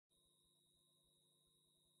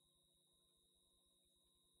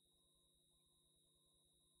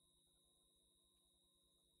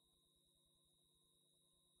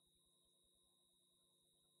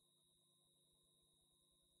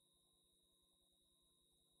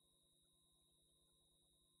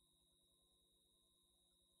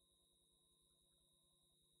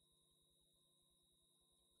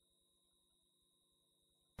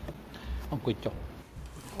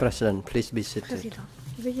President, please be seated. Président,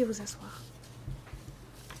 veuillez vous asseoir.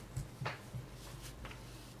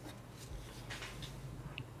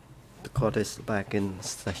 The court is back in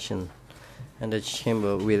session, and the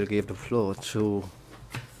chamber will give the floor to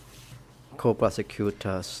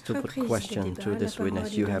co-prosecutors to put questions to this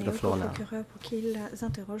witness. You have the floor now. Pour qu'ils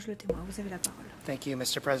interrogent le témoin. Vous avez la parole. Thank you,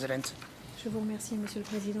 Mr. President. Je vous remercie, Monsieur le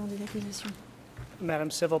Président des accusations. Madam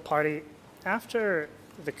Civil Party, after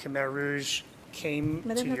the Khmer Rouge came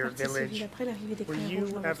to your village, were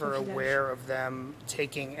you ever aware of them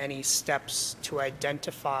taking any steps to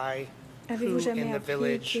identify who in the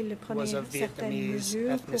village was of Vietnamese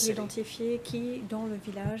pour identifier qui dans le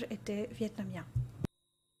village était vietnamien?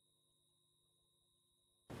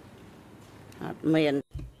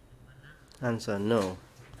 Answer: no.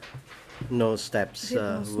 No steps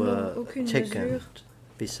were taken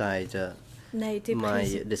besides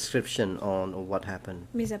my description on what happened.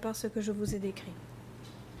 Mis à part ce que je vous ai décrit.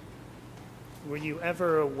 Were you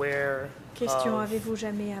ever aware Question: of avez-vous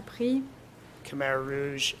jamais appris Khmer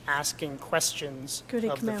Rouge asking questions que les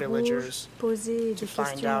of the Khmer villagers Rouges posaient to des find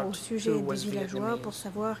questions au out sujet who des was villageois pour Vietnamese?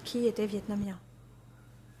 savoir qui était vietnamien?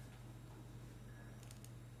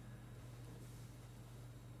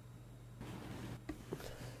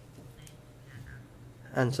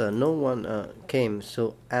 Answer: no one came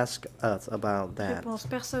to ask us about that. Réponse: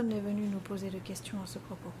 personne n'est venu nous poser de questions à ce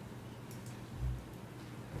propos.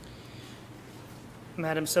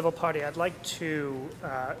 Madam Civil Party, I'd like to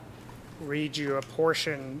read you a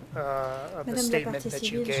portion of the Madame la statement partie that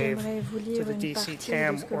you civile, gave j'aimerais vous to lire the une DC partie de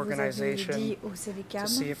CAM ce que vous avez organization dit au CDCAM to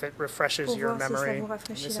see if it refreshes pour your voir si ça memory. vous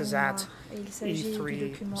rafraîchit This la is at mémoire. Et il s'agit du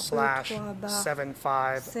document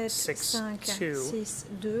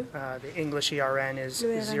E3/7562. The English ERN is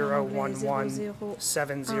Le RN en anglais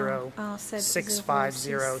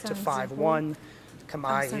 011-70-650 to 51.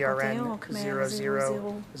 Khmer ERN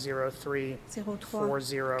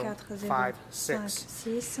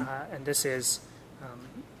 00034056. And this is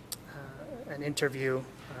an interview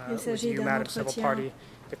with you, Madam Civil Party.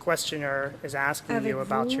 The questioner is asking you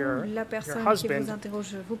about your husband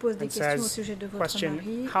and says,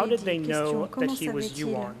 question, how did they know that he was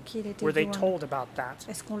Yuan? Were they told about that?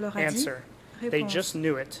 Answer, they just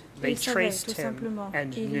knew it. They traced him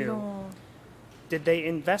and knew. Did they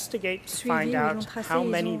investigate to find out how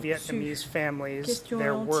many Vietnamese families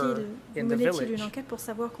there were in the village?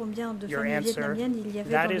 Your answer,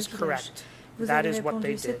 that is correct. That is what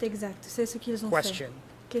they did. Question,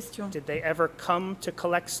 did they ever come to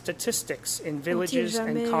collect statistics in villages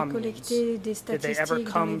and communes? Did they ever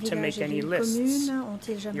come to make any lists?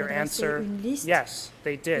 Your answer, yes,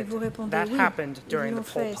 they did. That happened during the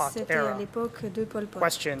Pol Pot era.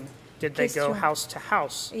 Question, did they go house to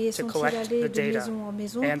house to collect the data?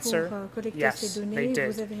 Answer, yes, they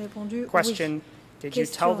did. Question, did you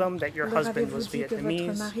tell them that your husband was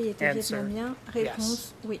Vietnamese? Answer,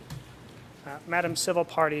 yes. Madam Civil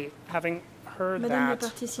Party, having heard that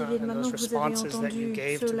and those responses that you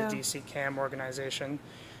gave to the DC CAM organization,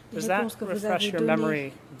 does that refresh your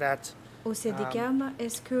memory that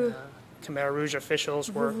Khmer Rouge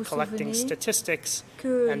officials were collecting statistics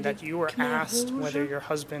and that you were asked whether your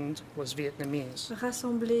husband was Vietnamese?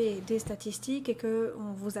 Rassembler des statistiques et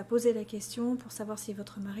qu'on vous a posé la question pour savoir si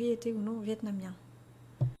votre mari était ou non vietnamien.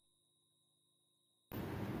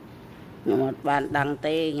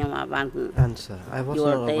 Answer: I was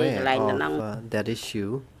not aware of that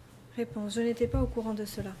issue. Réponse: je n'étais pas au courant de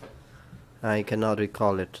cela. I cannot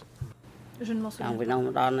recall it. Je ne m'en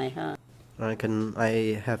souviens pas.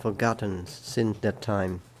 I have forgotten since that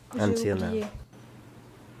time until now.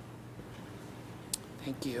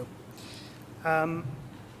 Thank you.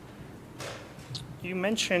 You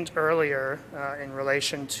mentioned earlier in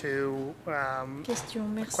relation to a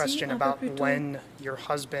question about when your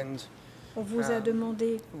husband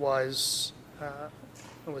was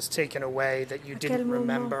taken away, that you didn't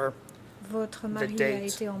remember votre the mari a date.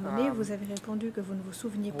 été emmené, vous avez répondu que vous ne vous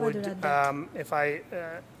souveniez pas de la date. If I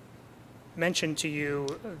mentioned to you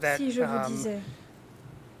that Si je vous disais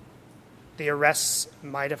the arrests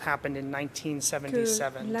might have happened in 1977, que does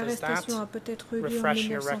l'arrestation a that peut-être eu lieu en refresh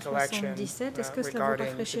your recollection 1977, est-ce que cela vous regarding the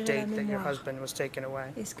rafraîchirait la date that your mémoire? husband was taken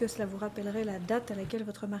away? Est-ce que cela vous rappellerait la date à laquelle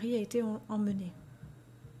votre mari a été emmené?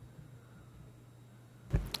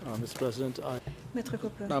 Mr. President, Maître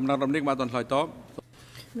Cooper.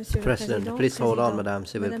 Monsieur le President, Président, please hold on, Président, Madame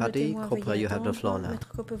Civil Madame le Party. témoin, Cooper, veuillez you have the attendre. floor now. Maître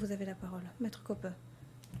Cooper, vous avez la parole. Maître Cooper.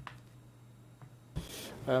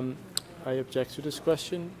 I object to this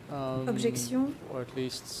question. Objection. Or at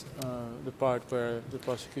least the part where the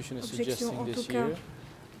prosecution is Objection, suggesting en tout this cas, year.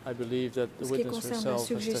 I believe that the Ce qui witness concerne la herself has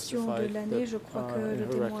suggestion de testified l'année, je that crois que in le her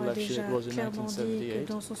témoin a déjà recollection it was in clairement dit que 1978.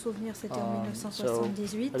 dans son souvenir c'était en So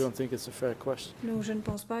 1978. I don't think it's a fair question. Donc je ne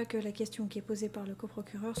pense pas que la question qui est posée par le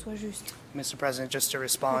coprocureur soit juste. Mr. President, just to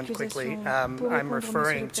respond quickly, Pour I'm répondre,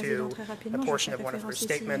 referring Monsieur le Président, to très a rapidement, portion je of fais one of her référence ici à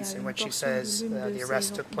statements in une which she portion says de l'une de the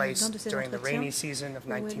arrest took d'un place de ses during the entretiens rainy season of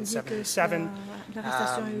où elle dit que 1977.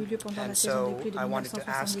 l'arrestation a eu lieu pendant la And saison des so pluies de I wanted to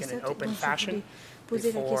ask in 1977. an open Donc je fashion voulais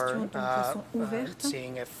poser la question before de façon ouverte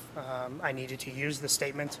seeing if I needed to use the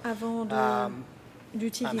statement. avant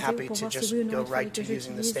d'utiliser happy pour to voir si just oui ou non go il fallait right que to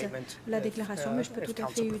using the j'utilise statement la if, déclaration, mais je peux if tout à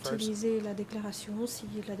fait counsel prefers. utiliser la déclaration si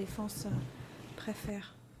la défense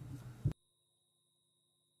préfère.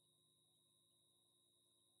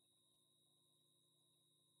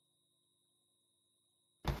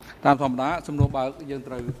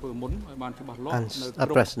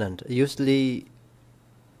 President, usually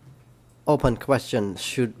open questions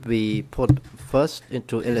should be put first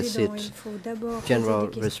to elicit general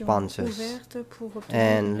responses,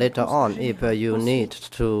 and later on, if you need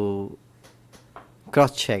to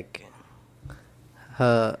cross-check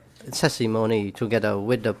her testimony together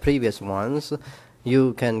with the previous ones,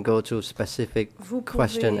 you can go to specific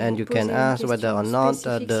question and you can ask whether or not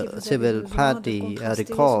the civil party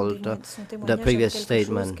recalled the previous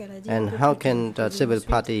statement, and how can the civil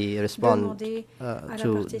party respond to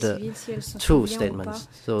the two statements.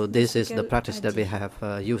 So this is the practice that we have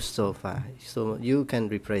used so far. So you can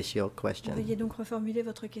rephrase your question. Veuillez donc reformuler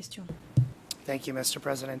votre question. Thank you, Mr.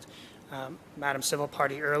 President. Madam Civil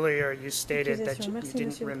Party, earlier you stated that you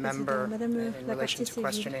didn't remember, in relation to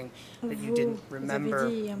questioning, that you didn't remember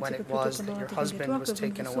when it was that your husband was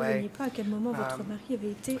taken away. I'd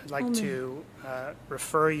like to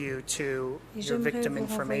refer you to your victim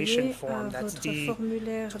information form, that's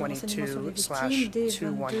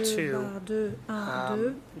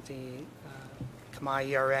D22/212. The Khmer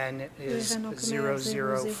ERN is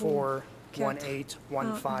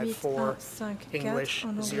 004181554, English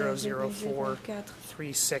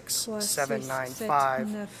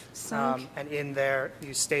 004367995, and in there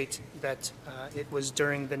you state that it was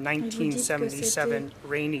during the 1977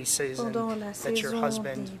 rainy season that your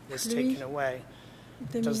husband was taken away.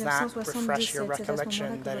 Does that refresh your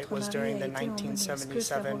recollection that it was during the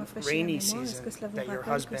 1977 rainy season that your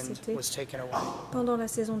husband was taken away? Pendant la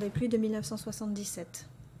saison des pluies de 1977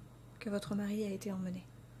 que votre mari a été emmené.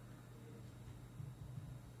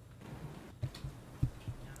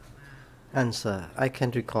 Answer: I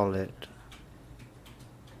can recall it.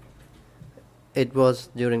 It was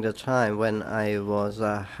during the time when I was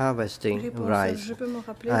harvesting rice.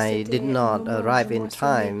 I did not arrive in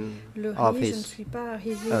time of his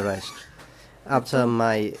arrest. After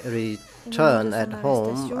my return at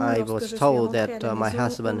home, I was told that my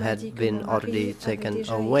husband had been already taken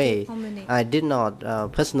away. I did not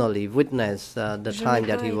personally witness the time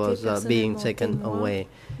that he was being taken away.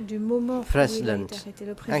 President,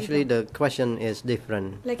 actually the question is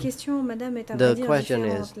different. La question, madame, est à The vrai dire question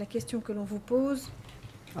différente. is La question que l'on vous pose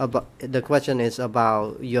the question is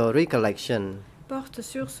about your recollection porte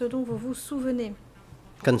sur ce dont vous vous souvenez.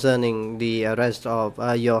 concerning the arrest of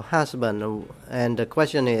your husband, and the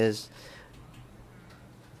question is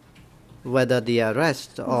whether the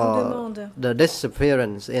arrest or the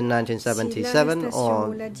disappearance in 1977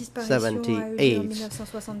 or 78.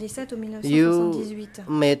 You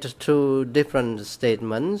made two different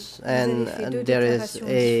statements, and there is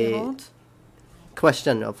a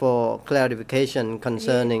question for clarification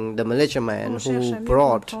concerning the militiaman who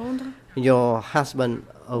brought your husband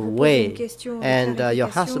away, and your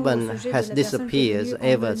husband has disappeared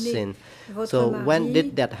ever since. So when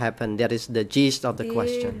did that happen? That is the gist of the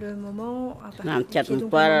question.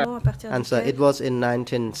 Answer: it was in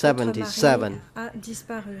 1977,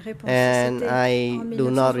 and I do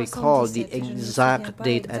not recall the exact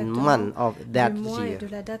date and month of that year.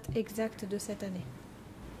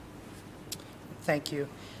 Thank you.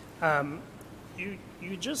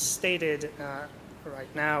 You just stated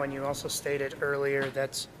right now, and you also stated earlier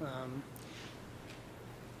that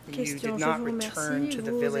you did not return to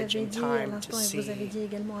the village in time to see your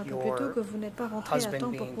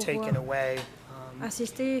husband being taken away.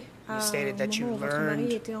 Assister You stated that you au moment où votre mari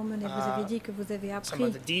learned était emmené. Vous avez dit que vous avez some of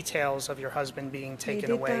appris the details of your husband being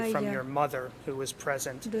taken away from your mother, who was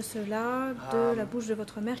present. de cela de la bouche de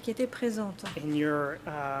votre mère qui était présente. In your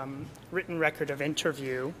written record of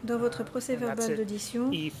interview, Dans votre procès and that's verbal at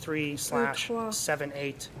d'audition,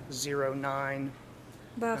 E3/7809,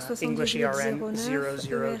 bar English ERN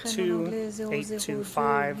 7809, ERN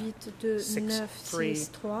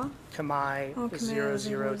 002-825-63, Khmer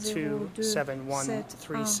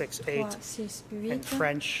 002-71368, and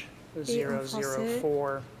French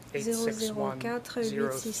 004 861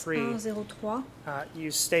 03.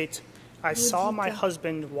 You state, I saw my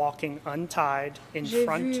husband walking untied in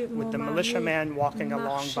front with the militiaman walking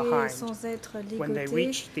along behind. When they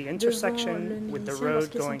reached the intersection with the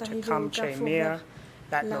road going to Kamche Mea,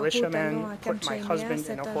 that militiaman put my husband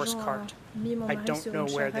in a horse cart. I don't know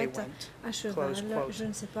where they went. Close quote.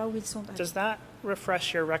 Does that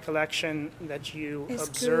refresh your recollection that you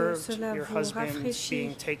observed your husband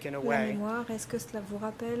being taken away? Est-ce que cela vous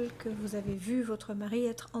rappelle que vous avez vu votre mari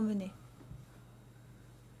être emmené?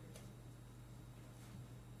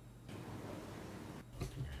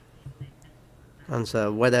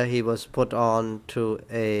 Answer: whether he was put on to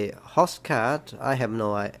a horse cart, I had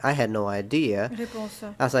no idea. Réponse: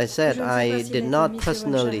 As I said, I did not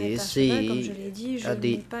personally see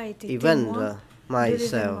the event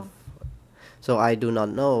myself, so I do not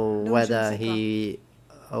know whether he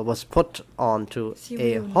was put onto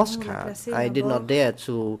a horse cart. I did not dare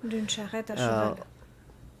to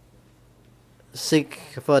seek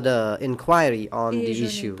further inquiry on the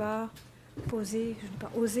issue. Je n'ai pas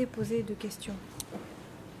osé poser de questions.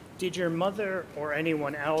 Did your mother or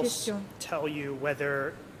anyone else tell you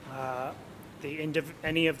whether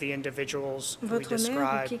any of the individuals we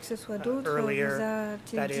described earlier,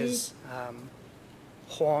 that is,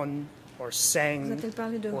 Hon or Seng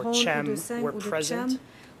or Chem, were present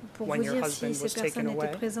when your husband was taken away?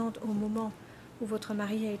 Étaient présentes au moment où votre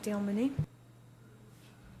mari a été emmené?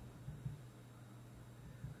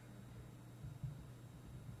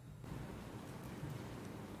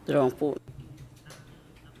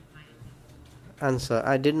 Answer: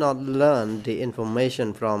 I did not learn the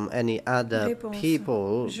information from any other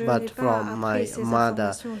people, but from my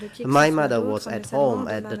mother. My mother was at home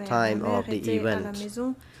at the time of the event.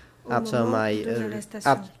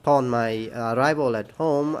 Upon my arrival at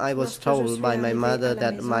home, I was told by my mother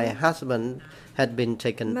that my husband had been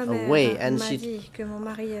taken away, and she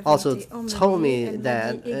also told me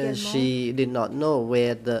that she did not know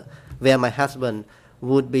where my husband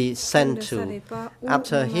would be sent to.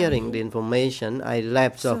 After hearing the information, I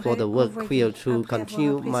left for the work field to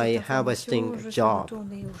continue my harvesting job.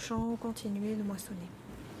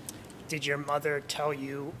 Did your mother tell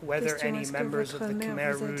you whether any members of the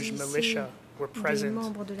Khmer Rouge militia were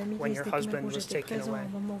present when your husband was taken away?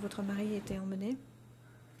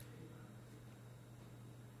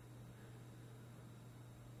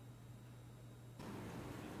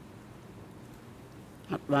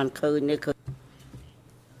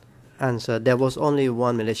 Answer: there was only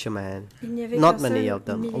one militiaman, not many of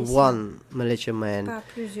them. One militiaman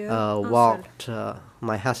walked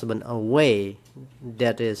my husband away.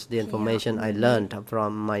 That is the information I learned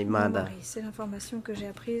from my mother.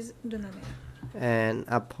 And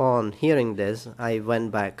upon hearing this, I went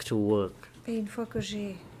back to work. Et une fois que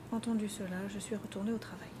j'ai entendu cela, je suis retournée au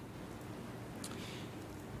travail.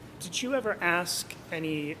 Did you ever ask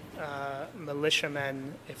any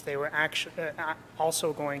militiamen if they were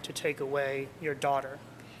also going to take away your daughter?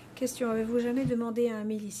 Question: avez-vous jamais demandé à un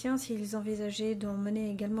milicien s'ils envisageaient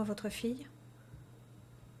d'emmener également votre fille?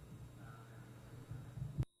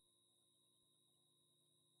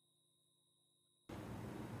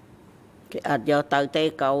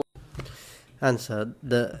 Answer: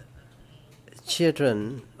 the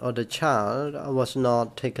children or the child was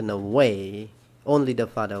not taken away. Only the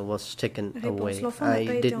father was taken away.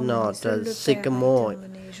 I did not seek more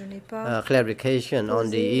clarification on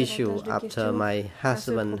the issue after my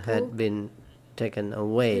husband had been taken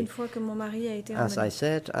away. As I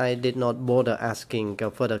said, I did not bother asking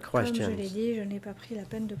further questions.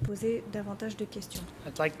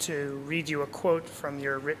 I'd like to read you a quote from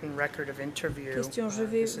your written record of interview. This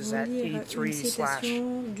is at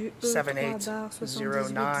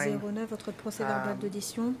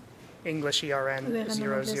E3/7809. English ERN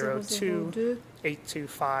 002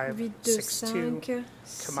 825 62,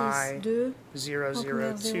 Khmer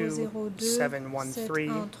 002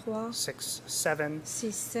 713 67,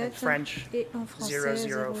 and French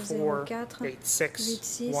 004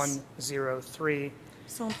 86 103.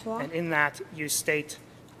 And in that you state,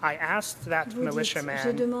 I asked that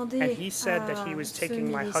militiaman, and he said that he was taking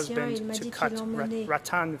my husband to cut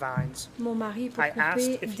rattan vines. I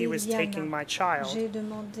asked if he was taking my child.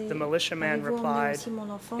 The militiaman replied,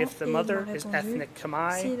 if the mother is ethnic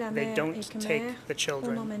Khmer, they don't take the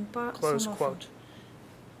children. Close quote.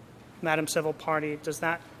 Madam Civil Party, does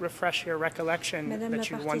that refresh your recollection that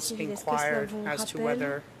you once inquired as to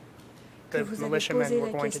whether the militiamen were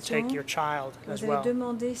going to take your child as well? Vous avez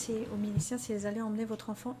demandé aux miliciens s'ils allaient emmener votre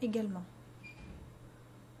enfant également.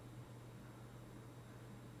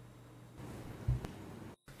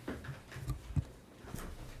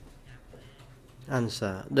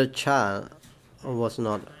 Answer. The child was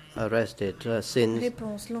not arrested since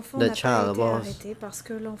Réponse. L'enfant the n'a pas child été was arrêté parce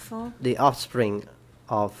que l'enfant the offspring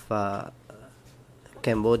of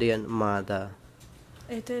Cambodian mother.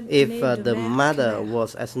 était If né de the mère mother khmer.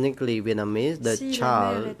 was ethnically Vietnamese, the Si la mère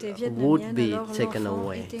child était would vietnamienne, be alors taken l'enfant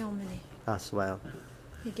away était emmené as well.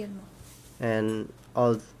 également. And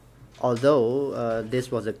although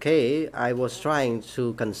this was the case, I was trying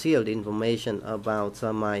to conceal the information about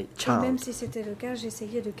my Et même child. si c'était le cas,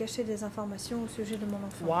 j'essayais de cacher des informations au sujet de mon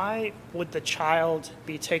enfant. Why would the child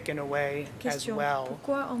be taken away as Question. well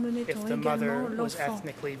Pourquoi if emmenait-on the mother également was l'enfant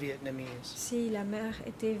ethnically Vietnamese? si la mère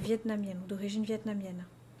était vietnamienne ou d'origine vietnamienne?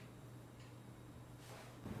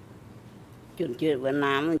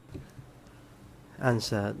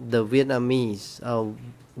 Answer. The Vietnamese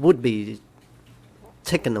would be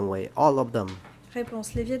taken away, all of them.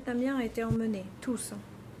 Réponse. Les Vietnamiens étaient emmenés, tous.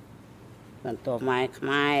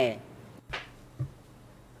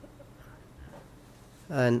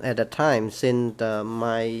 And at the time, since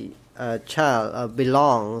my child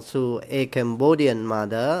belongs to a Cambodian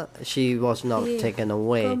mother, she was not taken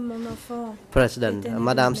away. Comme mon enfant President, était né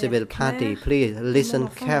Madame de Civil mère Party, khmer, please listen mon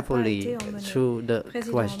enfant n'a pas carefully été emmené. to the Président,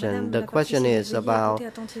 question. Madame The la question partie is civile, about écoutez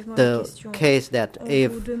attentivement la the question. case that On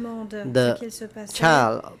if vous demande the ce qu'il se passait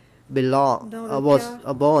child dans le was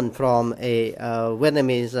cas born from a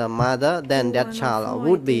Vietnamese mother, then où that un child enfant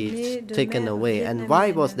would était be né de taken mère away. And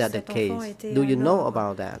why was that the Cet enfant case? était Do you know alors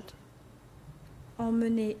about that?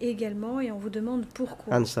 emmené également et on vous demande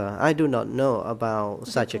pourquoi. Answer. I do not know about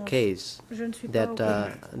such a Réponse. case Je ne suis pas au that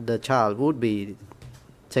courant. the child would be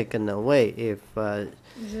taken away if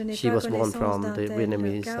Je n'ai she pas was born connaissance from d'un the tel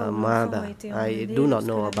Vietnamese cas où l'enfant mother. a été I emmené do not lorsque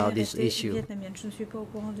know la about mère this était issue. vietnamienne. Je ne suis pas au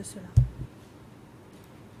courant de cela.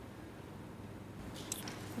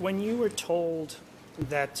 When you were told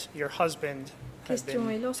that your husband had Question.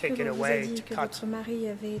 Et been lorsque taken l'on vous a away dit to que cut votre mari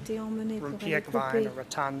avait été emmené pour aller rumpiak vine couper or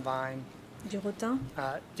rattan vine, du rotin,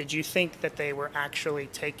 did you think that they were actually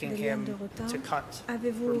taking des lianes de him rotin, to cut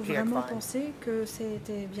avez-vous rumpiak vraiment vine? pensé que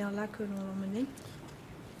c'était bien là que l'on l'emmenait?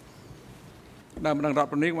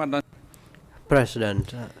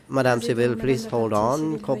 President, Madame Président, Civil, Madame please la hold partie on.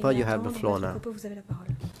 civile, Copper, veuillez you have the attendre. floor Maître now. Copper, vous avez la parole.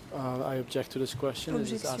 I object to this question. It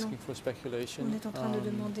is Objection. asking for speculation. On est en train de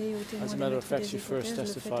demander aux témoins As a de matter mettre of fact, des she first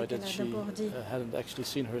hypothèses. Le fait est testified qu'elle that a she d'abord dit hadn't actually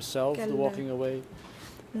seen herself the qu'elle walking away.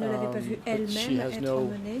 ne l'avait pas vu But she elle-même has être no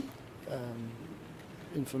emmenée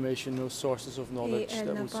information, no sources of et knowledge elle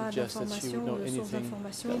that n'a would pas suggest that she would d'informations, know de sources anything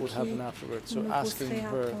d'informations that would qui happen afterwards. So me asking pousseraient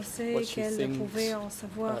à her penser what she qu'elle thinks pouvait en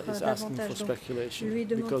savoir is asking for davantage. Donc, speculation lui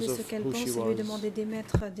because demander ce of qu'elle who pense she et lui was. demander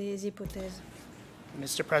d'émettre des hypothèses.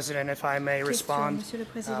 Mr. President, if I may Question, respond, Monsieur le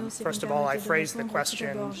Président, si first vous of all, I me permettez de phrased the répondre. Tout question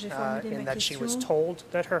d'abord, j'ai formulé in ma that she was question told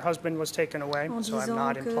that her husband was taken away, en so I'm disant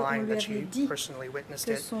not qu'on implying lui that avait she dit personally witnessed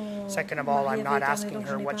que it. son Second of all, mari I'm avait not été emmené, asking donc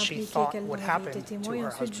je her n'ai what pas she impliqué thought qu'elle would en avait happen été to témoin. Et her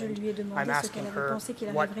ensuite, je husband. lui ai demandé I'm ce asking qu'elle avait her pensé qu'il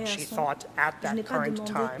what arriverait à she son... thought at Je n'ai that pas current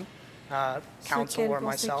demandé time. ce Counsel qu'elle or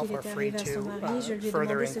pensait myself qu'il are était free arrivé à son to mari. Je lui ai further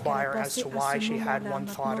demandé ce qu'elle a inquire as pensé to à why ce she had moment-là. one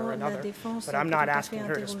thought or Maintenant, la another, défense but peut I'm tout not à fait asking her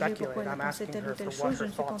to interroger speculate. pourquoi elle a I'm pensé asking telle ou her telle for what chose. Je her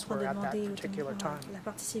ne suis pas en thoughts train were de at that demander particular time. à la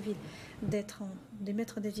partie civile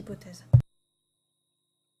d'émettre des hypothèses.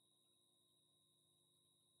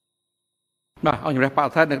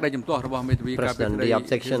 President, the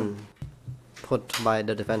objection put by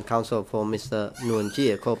the defense counsel for Mr. Nguyen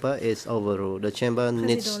Chie Cooper is overruled. The chamber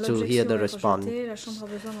needs Président, to hear the l'objection est response rejetée. La Chambre a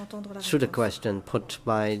besoin d'entendre la to the réponse. question put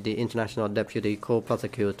by the International Deputy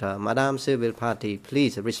Co-Prosecutor. Madame Civil Party,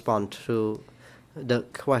 please respond to the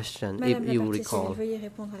question Madame if la you partie recall civile, veuillez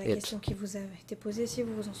répondre à la it. question qui vous a été posée si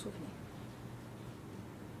vous vous en souvenez.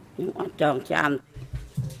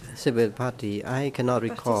 Civil Party, I cannot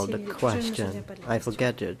recall the civile, je ne me question. souviens pas de la I question.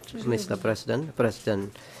 forget it, Je l'ai Mr. oublié. President. President,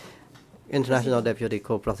 International Deputy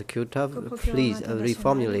Co-Prosecutor, Co-procureur please international.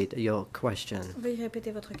 reformulate your question. Veuillez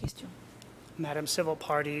répéter votre question. Madam Civil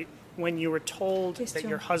Party, when you were told that Question.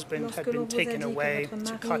 your husband Lorsque had l'on been vous a taken dit away que votre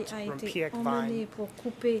to mari cut a été rumpiak emmené vine, pour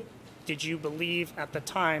couper did you believe at the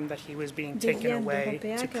time that he was being des taken lianes de away to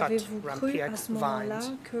Rumpéac, cut avez-vous cru rumpiak à ce moment-là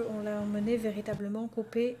vines? qu'on l'a emmené véritablement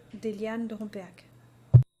couper des lianes de Rumpéac?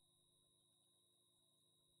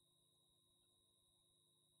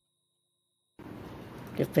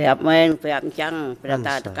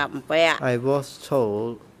 I was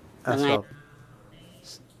told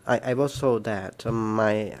I was told that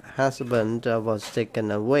my husband was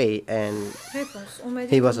taken away and Réponse. On m'a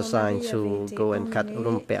dit he que was mon assigned mari to avait été go and cut emmené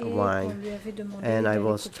rumpiak et qu'on vine. lui avait demandé And I d'aller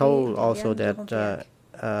was couper told des also lianes de that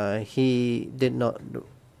Rumpéac. he did not.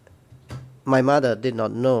 My mother did not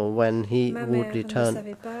know when he Ma would mère ne return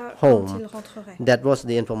savait pas quand home. il rentrerait. That was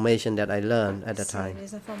the information that I learned at the C'est time.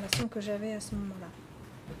 les informations que j'avais à ce moment-là.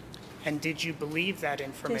 And did you believe that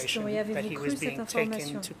information, that he was being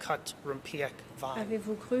taken to cut rumpiak vine?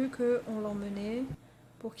 Avez-vous cru qu'on l'emmenait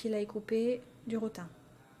pour qu'il aille couper du rotin?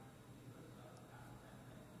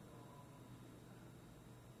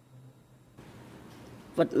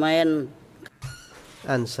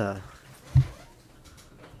 Answer.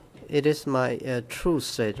 It is my true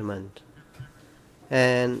statement.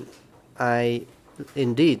 And I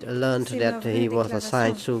indeed learned that he was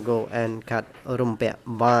assigned to go and cut rumpiak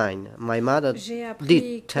vine. My mother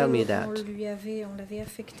did tell me that.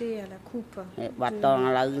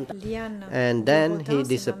 And then he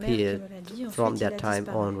disappeared from that time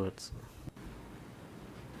onwards.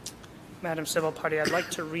 Madam Civil Party, I'd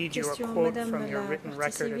like to read you a quote from your written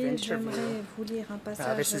record of interview.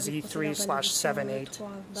 This is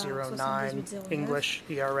E3/7809, English,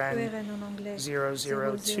 ERN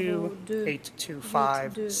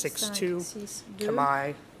 002-82562,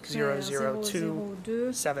 Khmer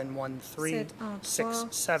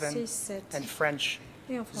 002-713-67, and French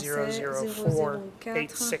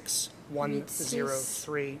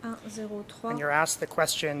 004-86103. And you're asked the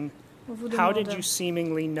question, how did you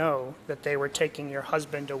seemingly know that they were taking your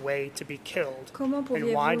husband away to be killed?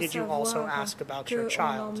 And why did you also ask about your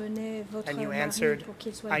child? And you answered,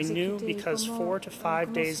 I knew because 4 to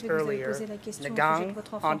 5 days earlier, Ngang,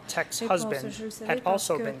 Aunt Tech's husband, had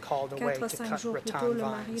also been called away to cut rattan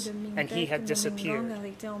vines, and he had disappeared.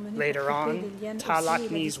 Later on,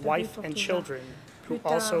 Talakni's wife and children, who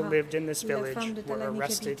also lived in this village, were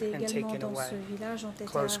arrested and taken away.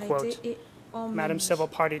 Close quote. Madam Civil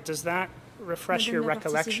Party, does that refresh your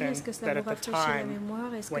recollection that at the time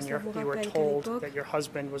when you were told that your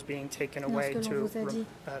husband was being taken away to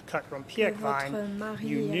cut rumpiak vine,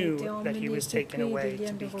 you knew that he was taken away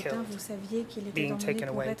to be killed, being taken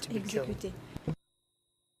away to be killed?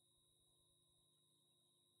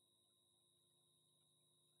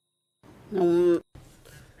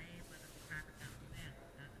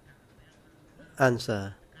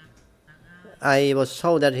 Answer. I was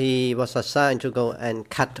told that he was assigned to go and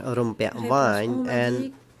cut rumpiak vine,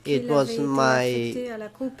 and it was my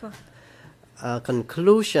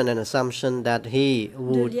conclusion and assumption that he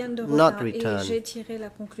would not return.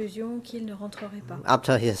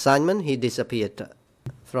 After his assignment, he disappeared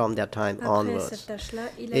from that time onwards.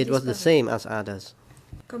 It was the same as others.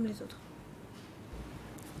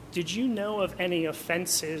 Did you know of any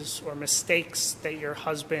offenses or mistakes that your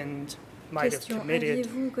husband might have committed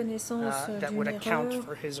that would account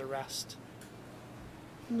for his arrest?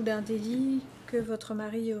 Ou d'un délit que votre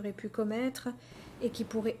mari aurait pu commettre et qui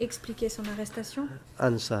pourrait expliquer son arrestation?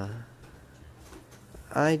 Answer.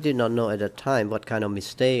 I did not know at the time what kind of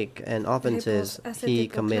mistake and offenses he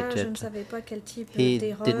committed. He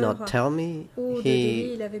did not tell me.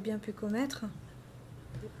 He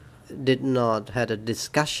did not have a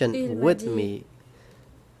discussion with me.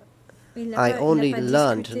 I only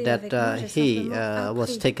learned that he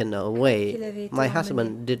was taken away. My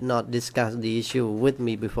husband did not discuss the issue with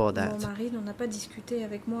me before that. Mon mari n'en a pas discuté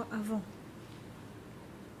avec moi avant.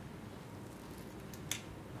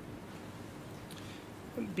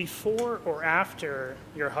 Before or after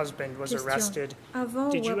your husband was arrested,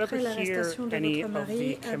 did you ever hear any of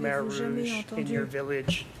the Khmer Rouge in your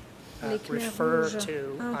village refer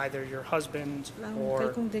to either your husband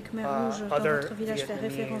or other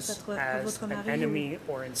Vietnamese as an enemy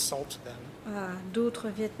or insult them? D'autres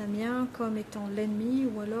Vietnamiens comme étant l'ennemi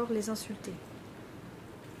ou alors les insulter?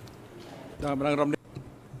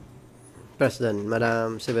 President,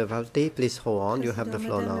 Madam Civil Party, please hold on. You have the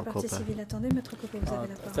floor now, Cooper.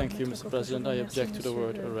 Thank you, Mr. President. I object to the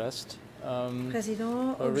word arrest.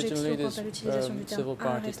 Originally, this civil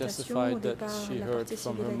party testified that she heard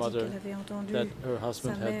from her mother that her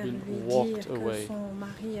husband had been walked away.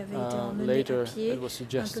 Later, it was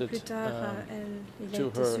suggested to her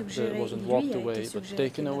that it wasn't walked away, but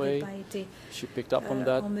taken away. She picked up on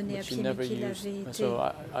that, but she never used. So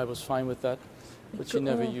I was fine with that. But she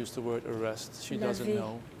never used the word arrest. She doesn't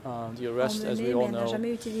know. The arrest, as we all know,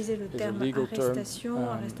 is a legal term.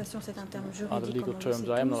 Other legal terms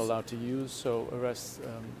I am not allowed to use, so arrest,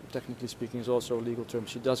 technically speaking, is also a legal term.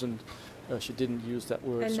 She didn't use that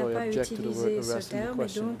word, so I object to the word arrest in the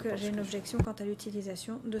question.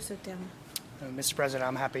 Mr. President,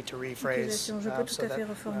 I'm happy to rephrase so that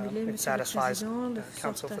it satisfies the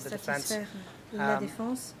counsel for the defense.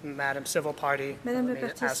 Madam Civil Party, let me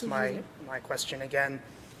ask my question again.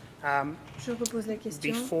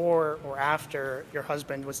 Before or after your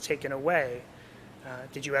husband was taken away,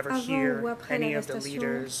 Did you ever hear any of the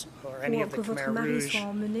leaders or any of the Khmer Rouge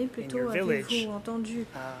in your village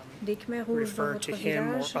refer to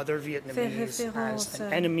him or other Vietnamese as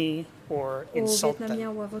an enemy or insult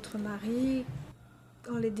them? Ou à votre mari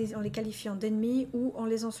en les qualifiant d'ennemis ou en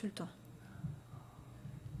les insultant?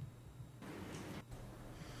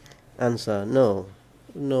 Answer: no.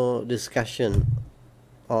 No discussion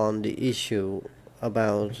on the issue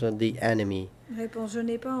about the enemy. Réponse: je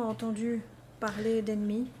n'ai pas entendu parler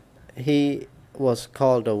d'ennemis. He was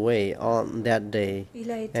called away on that day,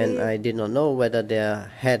 and I did not know whether they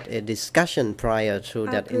had a discussion prior to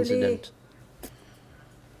that incident.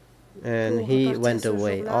 And he went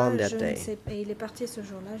away on that day. Et il est parti ce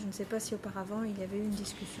jour-là. Je ne sais pas si auparavant il y avait eu une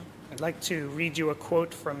discussion. I'd like to read you a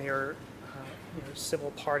quote from your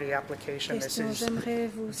civil party application. This is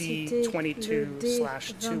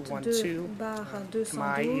D22/212,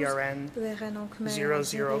 Khmer ERN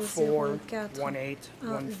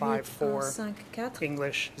 004181544,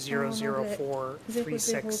 English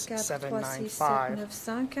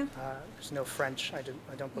 004367995. There's no French, I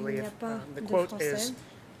don't believe. The quote is,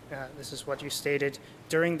 this is what you stated: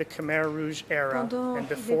 during the Khmer Rouge era and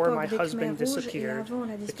before my husband disappeared,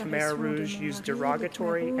 the Khmer Rouge used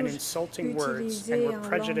derogatory and insulting words and were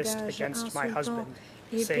prejudiced against my husband,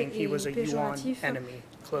 saying he was a Yuan enemy.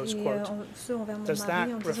 Close quote. Does that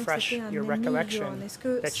refresh your recollection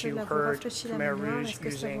that you heard Khmer Rouge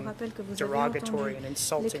using derogatory and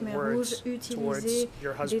insulting words towards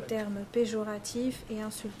your husband? Des termes péjoratifs et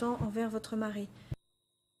insultants envers votre mari?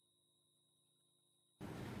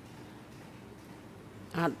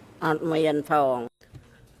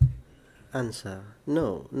 Answer: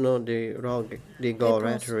 no. No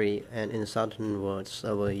derogatory and insulting words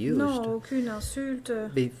were used. Non, aucune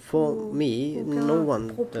insulte. Before me, no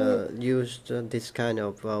one used this kind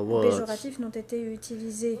of words. Péjoratifs n'ont été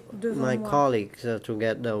utilisés devant My moi. colleagues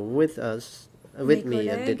together with me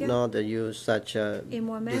did not use such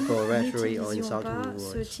derogatory or insulting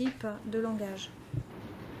words. Ce type de langage.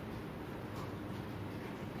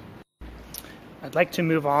 I'd like to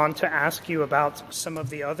move on to ask you about some of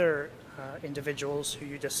the other individuals who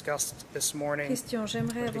you discussed this morning. Question: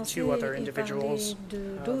 j'aimerais avancer et parler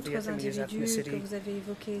d'autres individus que vous avez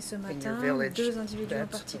évoqués ce matin, deux individus en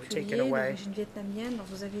particulier d'origine vietnamienne dont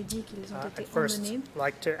vous avez dit qu'ils ont été emmenés. I'd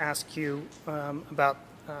like to ask you about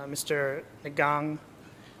Mr. Ngang.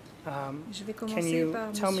 Je vais Can commencer you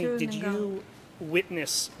par tell me, Monsieur did Ngang. you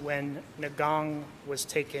witness when Ngang was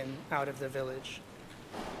taken out of the village?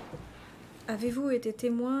 Avez-vous été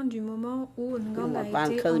témoin du moment où Ngang a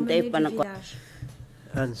été emmené du village?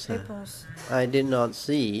 Answer: Réponse: I did not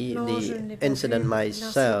see the incident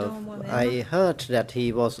myself. I heard that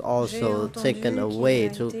he was also taken away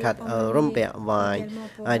to cut a rumpia vine.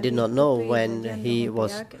 I did not know when he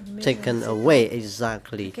was taken away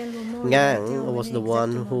exactly. Ngang was the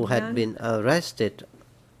one who had been arrested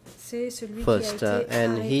first,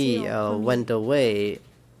 and he went away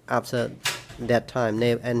after that time,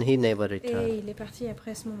 and he never Et returned. il est parti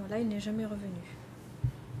après ce moment-là, il n'est jamais revenu.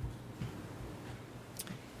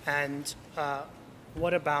 And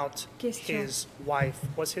what about his wife?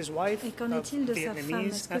 Was his wife Et qu'en of est-il de sa femme?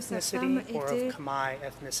 Vietnamese Est-ce que sa ethnicity femme or était of Khmer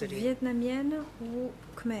ethnicity? vietnamienne ou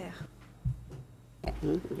khmer?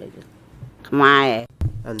 Khmer.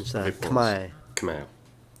 Answer: Réponse: Khmer. Khmer.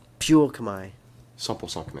 Pure Khmer.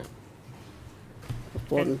 100% Khmer.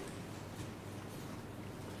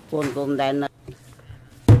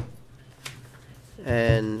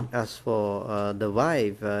 And as for the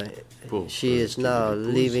wife, she is now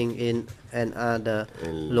living in another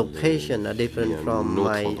location different from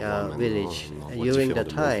my village. During the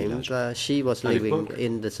time, she was living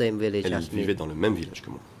in the same village Elle as me. vivait dans le même village que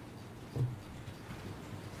moi.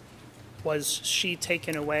 Was she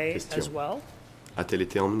taken away Question: as well? A-t-elle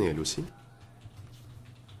été emmenée elle aussi?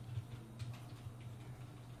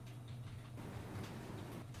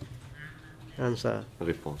 Answer: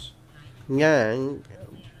 Réponse: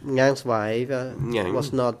 Ngang's wife Ngang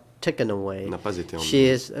was not taken away. n'a pas été She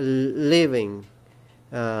emmenée. is living.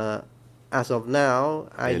 As of now,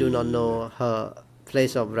 I do not know her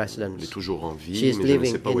place of Elle est residence. toujours en She vie, is mais je ne sais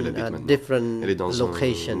living pas où elle in habite a maintenant. different Elle est dans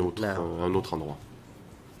location un now. autre endroit.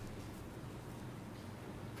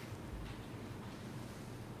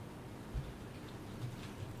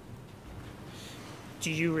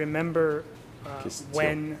 Do you remember Question: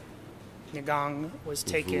 when Ngang was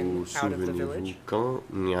taken Vous out of the souvenez-vous village? quand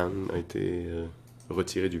Ngang a été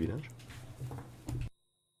retiré du village?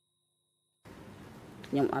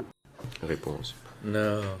 Réponse: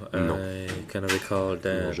 No, Non. I cannot recall non,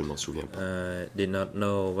 that. je ne m'en souviens pas. I did not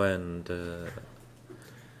know when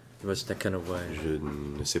was taken away. Je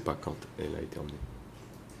ne sais pas quand elle a été emmenée.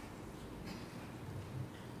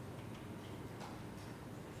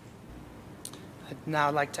 I'd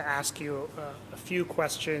now like to ask you a few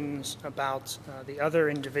questions about the other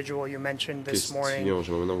individual you mentioned this morning.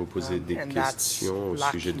 J'aimerais maintenant vous poser des questions au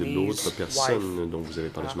sujet de l'autre personne dont vous avez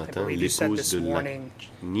parlé ce matin, l'épouse de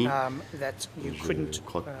Lakni. Je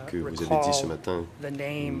crois que vous avez dit ce matin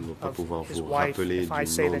ne pas pouvoir vous rappeler du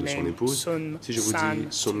nom de son épouse. Si je vous dis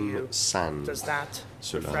Sun San,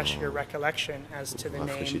 cela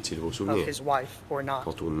rafraîchit-il vos souvenirs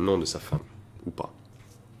quant au nom de sa femme ou pas?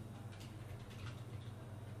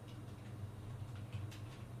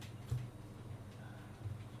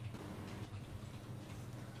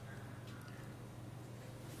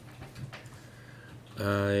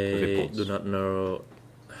 I do not know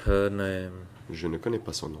her name. Je ne connais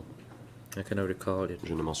pas son nom. I cannot recall it.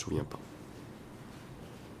 Je ne m'en souviens pas.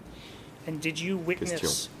 And did you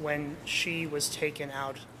witness when she was taken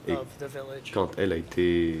out of the village? Quand elle a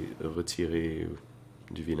été retirée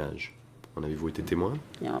du village, en avez-vous été témoin?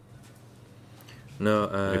 No,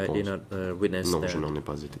 I did not witness non, that. je n'en ai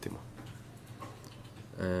pas été témoin.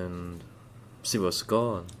 And she was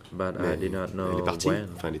gone, but I did not know elle est partie. when.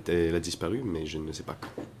 Enfin, elle a disparu, mais je ne sais pas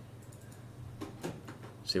quand.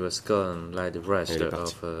 She was gone like the rest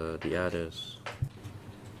of the others.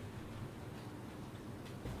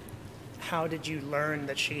 How did you learn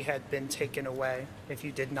that she had been taken away if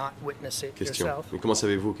you did not witness it yourself? Mais comment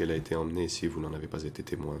savez-vous qu'elle a été emmenée si vous n'en avez pas été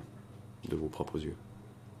témoin de vos propres yeux?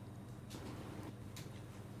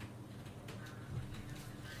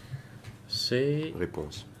 She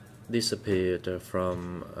Réponse. disappeared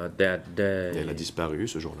from that day. Elle a disparu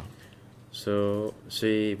ce jour-là. So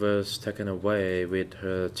she was taken away with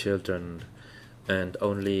her children, and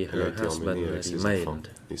only Elle a her été husband emmenée avec ses enfants, remained.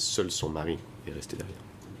 et seul son mari est resté derrière.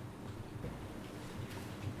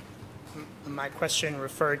 My question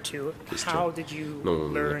referred to how did you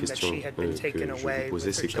learn that she had been taken away with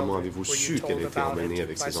her c'est comment children? avez-vous Were su you qu'elle told a été about emmenée it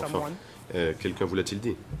avec by ses enfants? someone? Quelqu'un vous l'a-t-il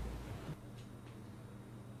dit?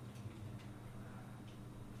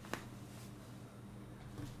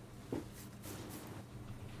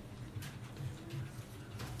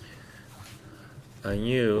 I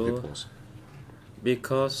knew Réponse.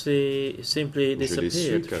 because she simply Je l'ai su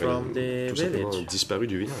disappeared car from elle a the tout simplement village. disparu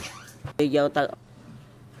du village.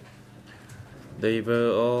 They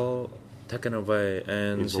were all taken away,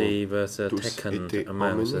 and Ils she ont was tous taken été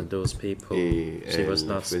amongst emmenés. those people. Et She was elle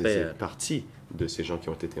not faisait spared. partie de ces gens qui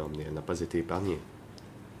ont été emmenés. Elle n'a pas été épargnée.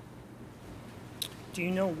 Do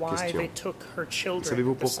you know why they took her children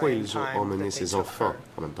Savez-vous at the pourquoi same ils ont time emmené that they ses took enfants her?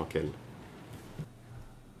 en même temps qu'elle?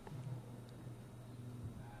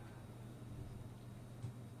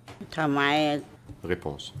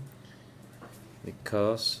 Réponse.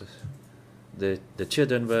 Because the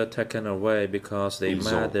children were taken away because their Ils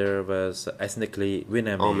ont mother was ethnically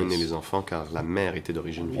emmené les Vietnamese, enfants car la mère était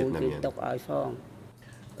d'origine vietnamienne.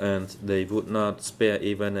 and they would not spare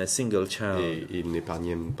even a single child. Et ils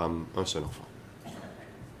n'épargnaient pas un seul enfant.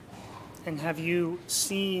 And have you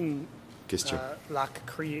seen Question.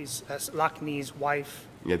 Lakni's wife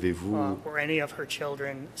Y avez-vous or any of her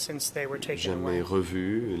children since they were taken jamais away?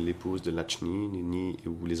 revu l'épouse de Lakshmi ni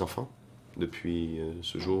ou les enfants depuis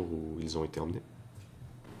ce jour où ils ont été emmenés?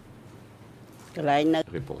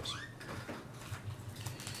 Réponse.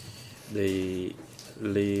 They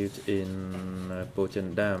lived in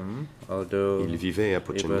Pochendam, although Ils vivaient à it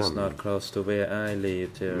was Pochendam, not close to where I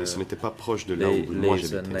lived. mais ce n'était pas proche de là They où moi lived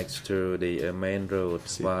j'habitais. next to the main road,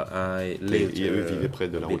 C'est- while I Et lived eux vivaient près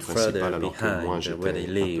de a la bit route principale further alors que moi behind where they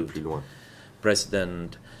j'étais un peu lived. plus loin.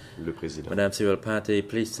 President, Le président. Madame Civil Party,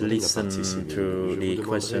 please Madame la listen partie civile, to je vous the demanderai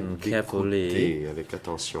question carefully. d'écouter avec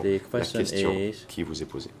attention The la question question is- qui vous est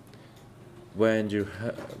posée. When you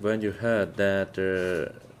heard that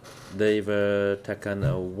they were taken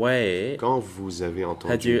away, Quand vous avez had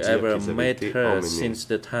entendu you dire ever qu'ils avaient met été her emmenés, since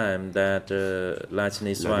the time that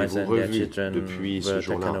Lachni's wife l'avez-vous and their revu children depuis ce were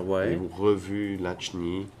taken jour-là? away? Avez-vous revu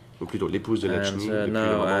Lakshmi, ou plutôt l'épouse de Lakshmi, And depuis le no,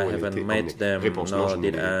 moment I où elle a haven't été met emmenée? them, Réponse, non, nor je ne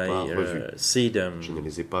did les ai pas I revus. see them. Je ne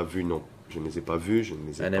les ai pas vus, non. Je ne les ai pas vus, je ne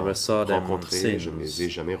les ai I never pas saw them rencontrés, je ne since. les ai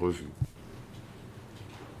jamais revus.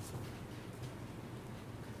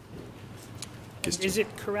 Question. Is it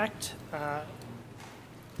correct?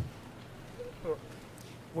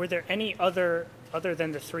 Were there any other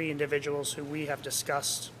than the three individuals who we have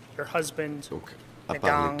discussed? Your husband, Donc, à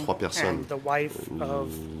part les Ndang, trois personnes, and the wife of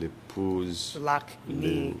l'épouse,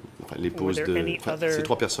 Lakni. l'épouse Were there de, any other ces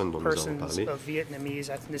trois personnes dont nous avons persons parlé, of Vietnamese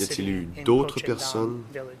y a-t-il ethnicity eu in d'autres Pochendam personnes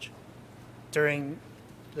village during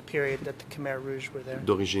the period that the Khmer Rouge were there.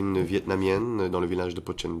 D'origine vietnamienne dans le village de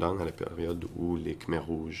Po Chen Dang à la période où les Khmer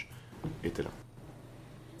Rouges étaient là.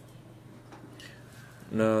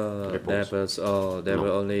 No, that was all. There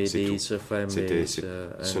were only these families,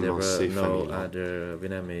 and there were no other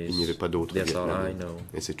Vietnamese. Il n'y avait pas d'autres Vietnamiens. Know.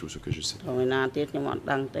 Et c'est tout ce que je sais.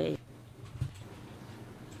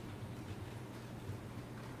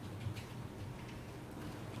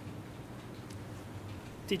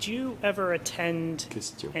 Did you ever attend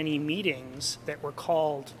any meetings that were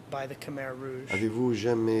called by the Khmer Rouge? Avez-vous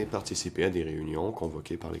jamais participé à des réunions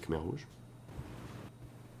convoquées par les Khmer Rouges?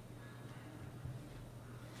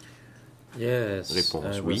 Yes,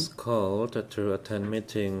 Réponse, I oui. was called to attend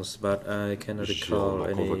meetings, but I cannot recall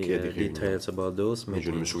any details about those meetings. Mais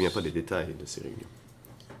je ne me souviens pas des détails de ces réunions.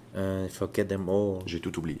 I forget them all. J'ai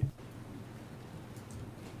tout oublié.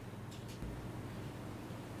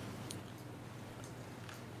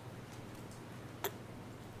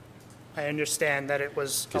 I understand that it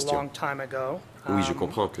was a long time ago. Oui, je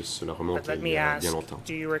comprends que cela remonte il y a bien longtemps.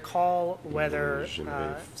 Do you recall whether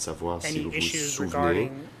savoir si any vous vous issues souvenez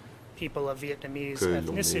regarding people of Vietnamese que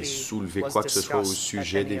l'on ait ethnicity soulevé was quoi que ce soit au discussed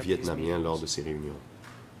sujet at des any of these Vietnamiens meetings? lors de ces réunions?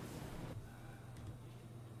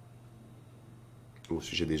 Ou au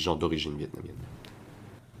sujet des gens d'origine vietnamienne?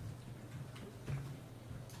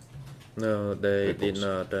 No, they Réponse. did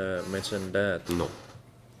not mention that. Non.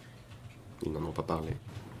 Ils n'en ont pas parlé.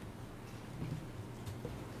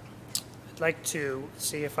 I'd like to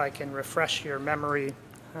see if I can refresh your memory.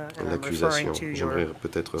 And I'm referring L'accusation. to J'aimerais your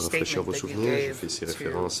peut-être rafraîchir vos statement that you souvenirs. Je gave fais ici to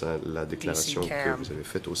référence à la déclaration que vous avez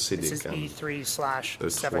faite au This is CDCAM.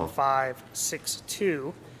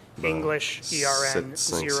 E3/7562, English ERN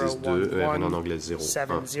 762, ERN en anglais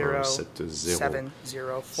 0117074,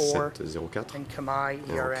 704, and Khmer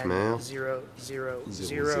ERN Khmer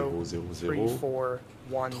 0003410.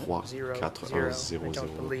 I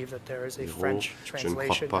don't believe that there is a French Je ne crois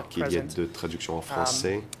translation pas at qu'il y ait present. de traduction en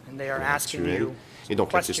français And they are asking actuelle. you Et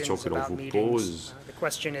donc la question questions que l'on about vous meetings. pose, The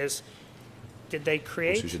question is, did they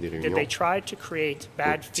sujet des did réunions, they try to create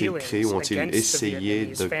bad ont-ils feelings créé ou ont-ils against the essayé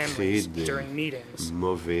Vietnamese de créer families des during meetings?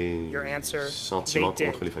 mauvais Your answer, sentiments they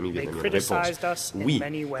did. contre les familles They vietnamiennes? criticized Réponse, us in oui,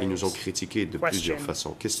 many ways. ils nous ont critiqués de plusieurs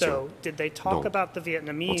façons. Question, So, did they talk donc, about the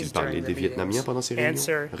Vietnamese ont-ils parlé during the des Vietnamiens meetings? pendant ces réunions?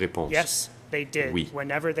 Answer, Réponse, yes, they did, oui.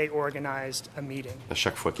 whenever they organized a meeting. à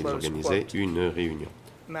chaque fois qu'ils Close organisaient quote. une réunion.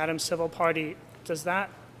 Madam Civil Party, does that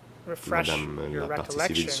refresh Madame your la partie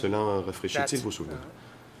civile, recollection cela rafraîchit-il that, vos souvenirs?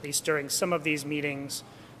 at least during some of these meetings,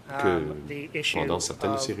 the issue pendant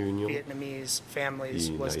certaines de of ces réunions, Vietnamese families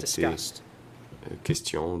il was a été discussed?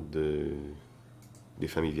 question des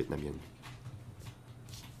familles vietnamiennes.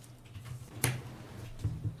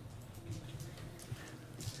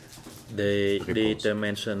 They Réponse. did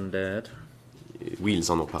mention that. Et oui,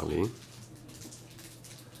 ils en ont parlé.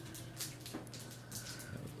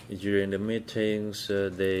 During the meetings,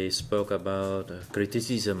 they spoke about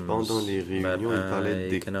criticisms, Pendant les réunions, but ils parlaient I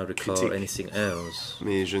des cannot recall critiques. anything else.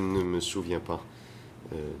 Mais je ne me souviens pas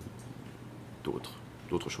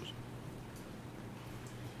d'autres choses.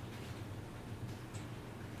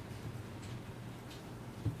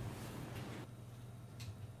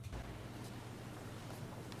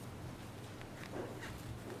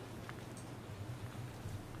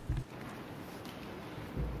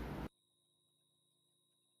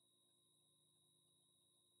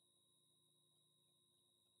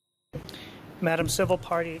 Madam Civil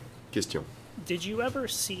Party, Question. did you ever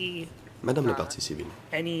see Madame la partie civile,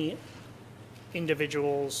 any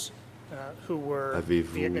individuals who were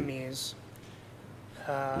Avez-vous Vietnamese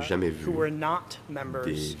jamais vu who were not des members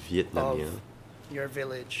Vietnamiens of your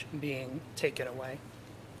village being taken away?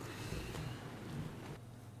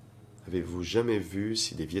 Avez-vous jamais vu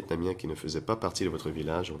si des Vietnamiens qui ne faisaient pas partie de votre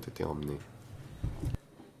village ont été emmenés?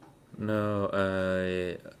 No,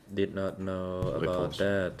 I did not know about Réponse.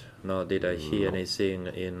 that, nor did I hear anything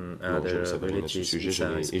in Non, je ne other savais rien à ce villages sujet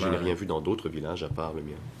besides et je n'ai rien mine. vu dans d'autres villages à part le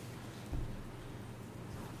mien.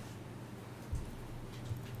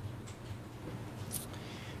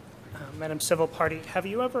 Madam Civil Party, have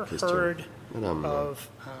you ever Question. heard Madame, of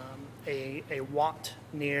a Wat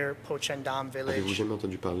near Po Chen Dam avez-vous village jamais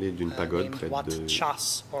entendu parler d'une pagode named près Wat de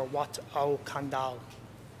Chas or Wat Ao Kandal?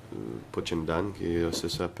 Po Chen Dang et ça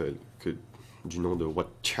s'appelle que du nom de Wat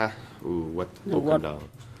Cha ou Wat Wat. Okanda?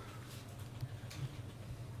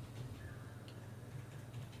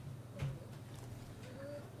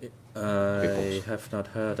 I have not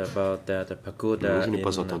heard about that pagoda Je n'ai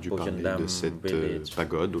pas in entendu parler Pochendam de cette village.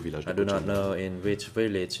 pagode au village de I do not Pochendam. know in which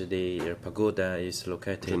village the pagoda is Je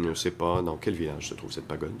located. ne sais pas dans quel village se trouve cette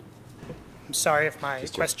pagode. I'm sorry if my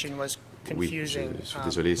Question. question was confusing. Je suis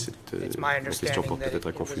désolé, ma question porte peut-être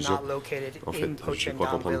à confusion. En fait, je crois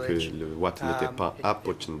comprendre que le Wat n'était pas à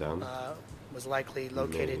Pochendam, mais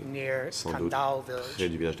sans doute près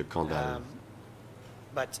du village de Kandal.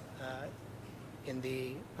 But in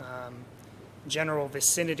the general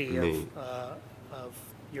vicinity of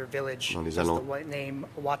your village, does the name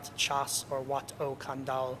Wat Chas or Wat O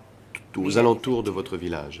Kandal? Aux alentours de votre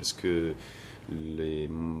village, est-ce que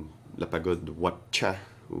la pagode Wat Cha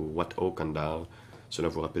ou Wat O Kandal, cela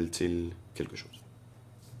vous rappelle-t-il quelque chose?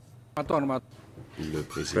 Le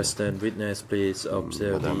président. Witness, please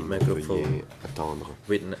observe the microphone. Veuillez attendre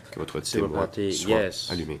que votre témoin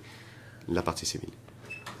soit allumé. La partie civile.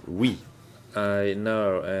 Oui. I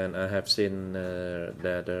know and I have seen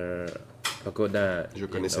that pagoda. Je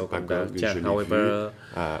connais cette pagode, je l'ai However,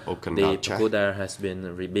 vue à Okandal the pagoda has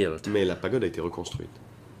been rebuilt. Mais la pagode a été reconstruite.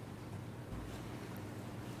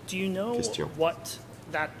 Do you know what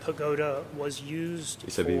that pagoda was used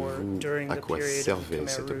for during the period of Khmer Rouge? Et savez-vous à quoi servait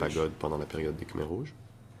cette pagode pendant la période des Khmer Rouges?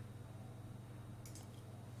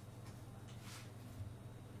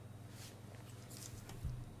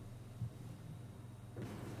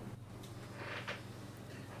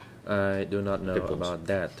 I do not know about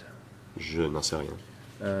that. Je n'en sais rien.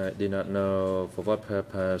 I do not know for what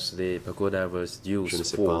purpose the pagoda was used. Je ne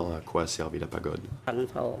sais pas à quoi a servi la pagode.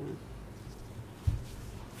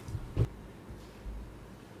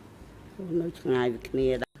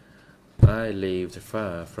 I lived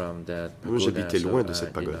far from that pagoda, j'habitais loin de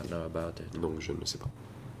cette so I pagode, did not know about it. Donc je ne sais pas.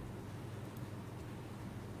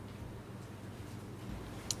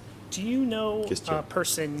 Do you know a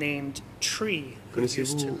person named Tree who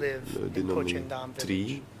used to live in Pochendam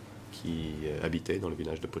village? Qui habitait dans le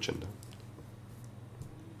village de Pochendam?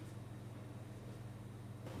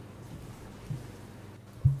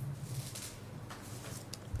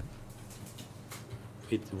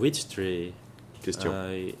 Which tree? Question.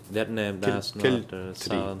 That name does not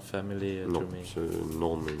sound familiar to me. Ce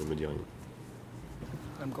nom ne me dit rien.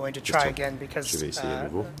 I'm going to try again because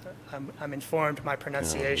I'm informed my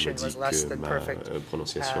pronunciation was less than perfect.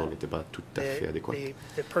 Prononciation n'était pas tout à fait adéquate.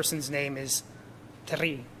 The person's name is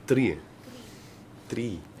Tri. Tri.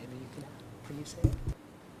 Maybe can you say it?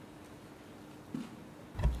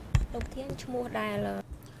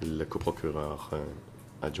 Le coprocureur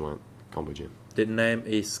adjoint cambodgien. The name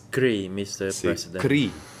is Kri, Mr. President. C'est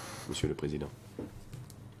Kri, Monsieur le Président.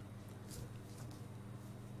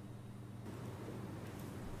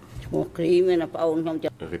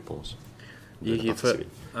 Réponse.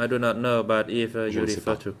 I do not know, but if you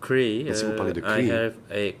refer to Kri, I have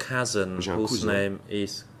a cousin whose name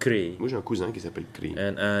is Kri. Moi, j'ai un cousin qui s'appelle Kri.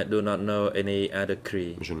 And I do not know any other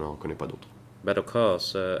Kri. Je n'en connais pas d'autres. But of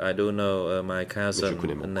course, I do know my cousin je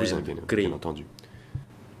connais mon cousin, bien entendu.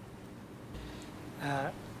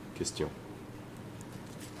 Question.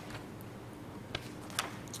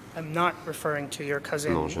 I'm not referring to your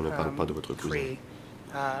cousin. Non, je ne parle pas de votre cousin.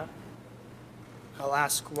 I'll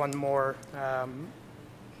ask one more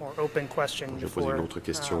open question before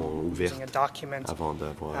using a document. Avant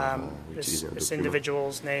d'avoir utilisé un this document.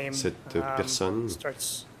 individual's name Cette personne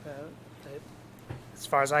starts, as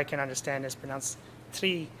far as I can understand, is pronounced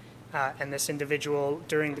Tri, and this individual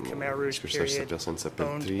during the Khmer Rouge period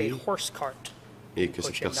owned a horse cart. Et que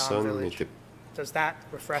cette personne était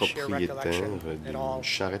propriétaire d'une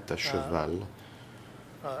charrette à cheval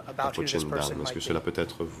à Pochendam. Est-ce que cela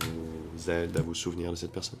peut-être vous aide à vous souvenir de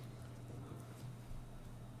cette personne?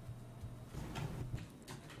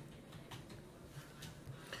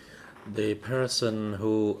 The person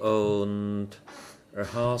who owned a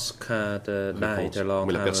horse cart died a long time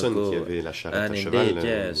ago. Mais la personne qui avait la charrette à cheval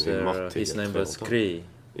est morte his name was Kri.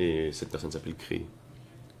 Et cette personne s'appelle Kri.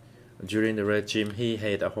 During the regime, he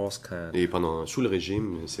had a horse cart. Et sous le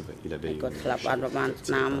régime, c'est vrai, il avait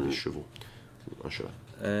des chevaux, un cheval.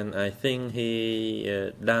 And I think he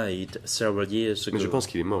died several years ago. Mais je pense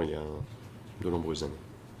qu'il est mort il y a de nombreuses années.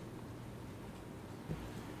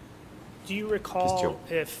 Do you recall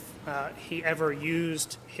if he ever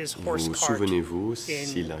used his horse cart? Vous souvenez-vous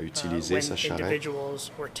s'il a utilisé sa charrette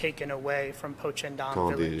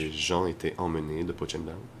quand des gens étaient emmenés de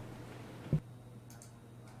Pochendam?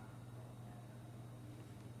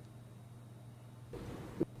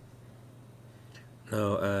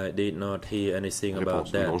 No, I did not hear anything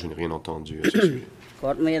about that. Non, je n'ai rien entendu à ce sujet.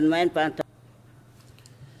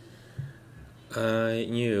 I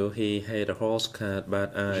knew he had a horse cart,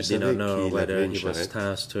 but I did not know whether he was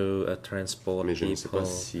tasked to transport Mais je ne sais pas people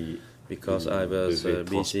si because I was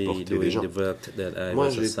busy doing the work that I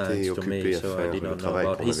was assigned to me, so I did not know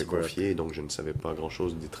about his work. Donc je ne savais pas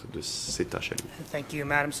grand-chose de ses tâches à lui. Thank you,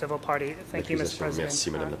 Madam Civil Party. Thank you, Mr. President.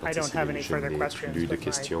 Merci, Madame la I don't have any further questions, plus de but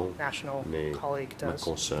questions, my national mais colleague ma does.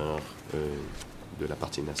 consoeur de la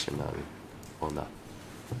partie nationale en a.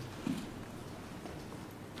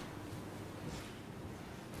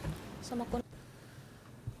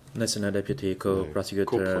 National Deputy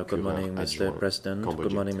Co-Prosecutor, good morning, Mr. President.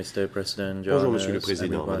 Good morning, Mr. President. Bonjour, Monsieur le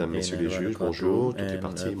Président, Madame, Messieurs les juges, bonjour, toutes les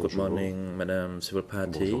parties, good morning, Madame Civil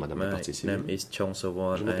Party. Bonjour, Madame la partie civile. My name is Chong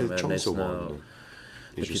So-won. Je I'm m'appelle a Chong So-won national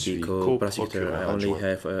et je Deputy suis Co-Prosecutor. I only co-procureur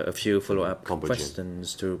have a few follow-up cambodgien.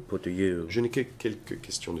 questions to put to you. Je n'ai que quelques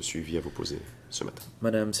questions de suivi à vous poser ce matin.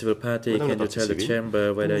 Madame Civil Party, Madame la can you partie tell the civile,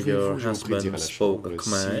 chamber whether your pouvez-vous, je vous prie, dire à husband la spoke Chambre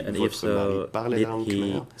Khmer, si and if votre mari so, parlait did la langue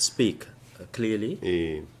he khmer? speak clearly?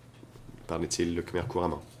 Et parlait-il le khmer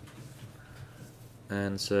couramment?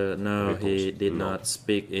 Answer, no, he did non. not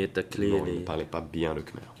speak it Non, il clearly. ne parlait pas bien le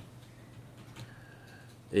khmer.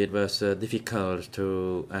 It was difficult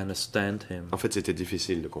to understand him. En fait, c'était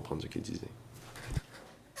difficile de comprendre ce qu'il disait.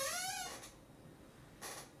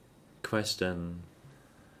 Question.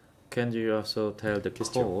 Can you also tell the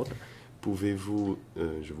court Pouvez-vous,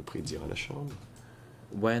 je vous prie de dire à la Chambre,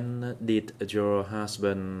 when did your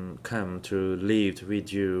husband come to live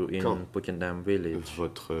with you in Quand Puchendam village?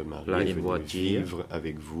 votre mari Like est in venu what year? vivre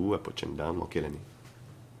avec vous à Pochendam en quelle année?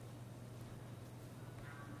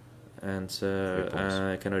 Answer,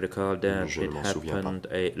 I cannot recall that. Je ne It m'en souviens happened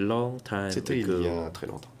a long time C'était il y a ago. très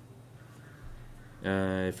longtemps.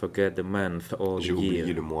 I forget the month or the J'ai oublié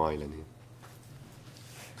year. le mois et l'année.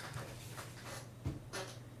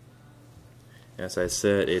 As I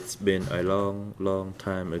said, it's been a long, long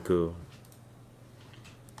time ago.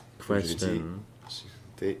 Comme je l'ai dit, Question.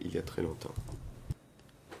 c'était il y a très longtemps.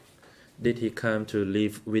 Did he come to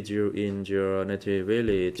live with you in your native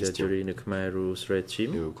village Question. during the Khmer Rouge Et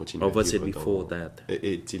regime? vous continuez Or à was it vivre before dans... that?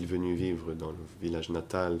 Est-il venu vivre dans le village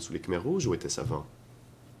natal sous les Khmers rouges ou était-ce avant?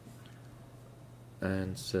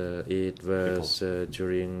 And it was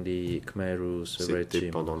during the Khmer Rouge C'était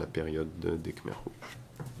regime. pendant la période des Khmers rouges.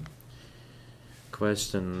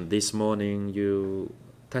 Question. This morning you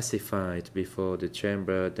testified before the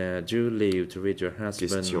chamber that you lived with your husband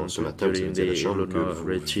Question. Ce matin, vous avez during dit à la the Chambre que Lunar vous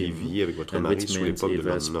regime, viviez avec votre and mari which sous means l'époque de it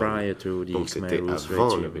was l'An prior to the Donc Khmer c'était Rouge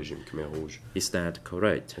avant le regime. régime Khmer rouge. Is that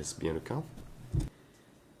correct? Est-ce bien le cas?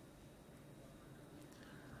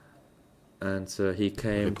 And he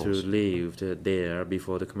came to Réponse. live there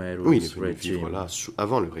before the Khmer Oui, il est Rouge venu vivre regime. là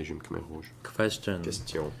avant le régime Khmer rouge. Question.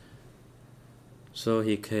 Question. So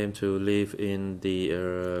he came to live in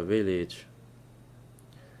the village.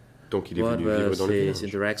 Donc il est What venu vivre was dans le his village.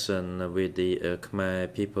 interaction with the Khmer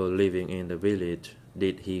people living in the village?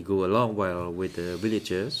 Did he go along well with the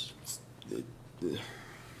villagers?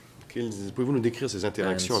 Pouvez-vous nous décrire ses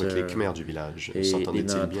interactions avec les Khmers du village? He did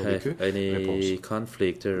S'entendait-il not bien avec eux? have any Réponse.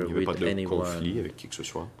 conflict Il n'y avait pas with de conflit anyone. avec qui que ce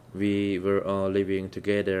soit. We were all living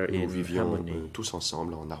together Nous in vivions harmony. tous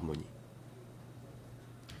ensemble en harmonie.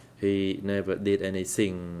 He never did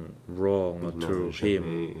anything wrong Il to n'a him.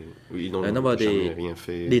 jamais, il n'a And nobody jamais rien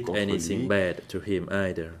fait did contre anything lui. bad to him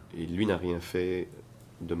either. Et lui n'a rien fait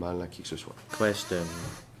de mal à qui que ce soit. Question.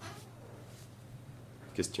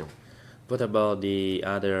 Question. What about the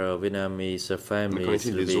other Vietnamese families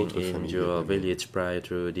connaissez-vous les living autres in familles your vietnamiennes village prior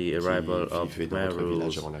to the Qui arrival of vivaient dans Khmer votre village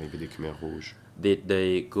Rouge? avant l'arrivée des Khmers rouges? Did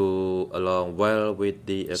they go along well with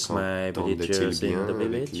the Khmer S'entendait-il villagers bien in the avec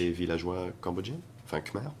village? les villageois cambodgiens? Enfin,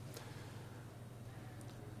 Khmer?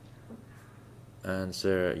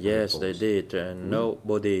 Answer, yes, they did, and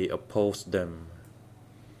nobody opposed them.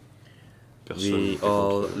 Personne We n'était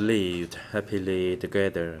all contre eux. lived happily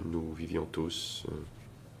together. Nous vivions tous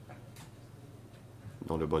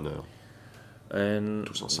dans le bonheur. And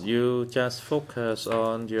Tous ensemble. you just focus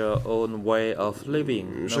on your own way of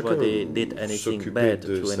living. Chacun Nobody did anything s'occupait bad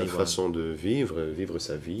de to sa anyone. façon de vivre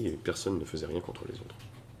sa vie, et personne ne faisait rien contre les autres.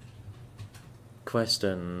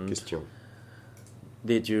 Question. Question.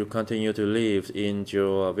 Did you continue to live in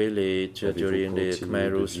your village Avez-vous during the continué Khmer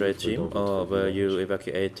de Rouge vivre regime, dans or votre were you village?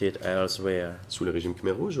 evacuated elsewhere? Sous le régime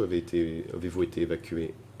Khmer rouge ou avez-vous été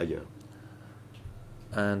évacué ailleurs?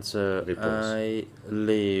 Answer, Réponse. I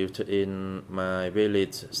lived in my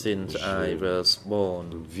village since I was born,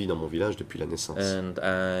 Je vis dans mon village depuis la naissance. and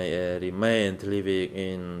I remained living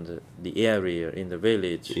in the area, in the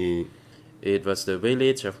village. Et It was the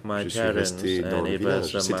village of my je suis parents, resté dans and le it was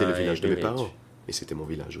village. C'était le my village de mes village. parents. Et c'était mon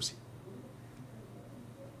village aussi.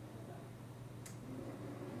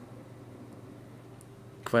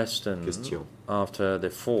 Question. Question. after the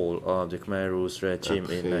fall of the Khmer Rouge regime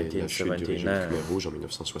in 1979,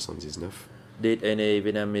 did any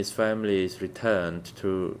Vietnamese families return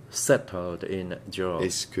to settle in your village?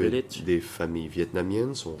 Est-ce que des familles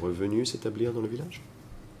vietnamiennes sont revenues s'établir dans le village?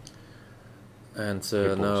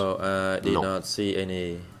 Answer: No, I did not see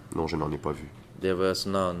any. Non, je n'en ai pas vu. There was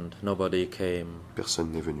none. Nobody came.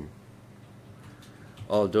 Personne n'est venu.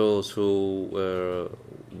 All those who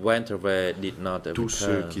went away did not return. Tous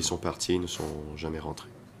ceux qui sont partis ne sont jamais rentrés.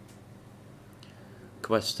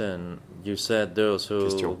 Question: You said those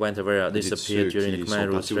who went away disappeared during the Khmer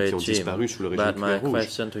Rouge regime. But my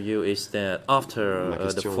question to you is that after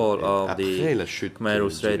the fall of the Khmer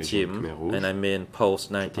Rouge regime, and I mean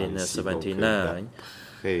post 1979,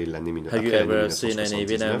 have you ever seen any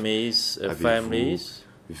Vietnamese families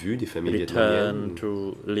return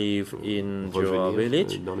to live in your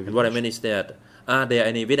village? And what I mean is that, are there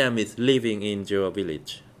any Vietnamese living in your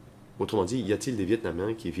village? Autrement dit, y a-t-il des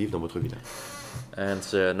Vietnamiens qui vivent dans votre village?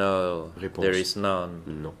 Answer: No, Réponse: there is none.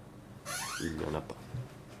 Non, il n'y en a pas.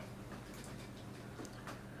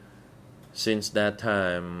 Since that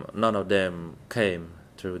time, none of them came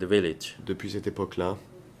to the village. Depuis cette époque-là,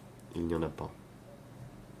 il n'y en a pas.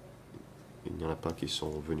 Il n'y en a pas qui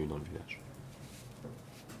sont venus dans le village.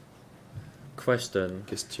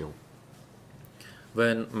 Question.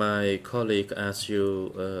 When my colleague asks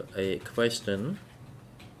you a question,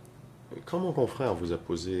 quand mon confrère vous a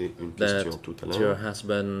posé une question tout à l'heure, your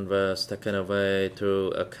husband was taken away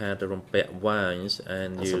to a Rumpet wines,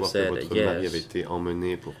 and you said votre yes. mari avait été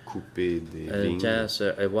emmené pour couper des vignes. Just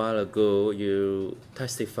a while ago, you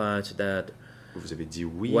testified that vous avez dit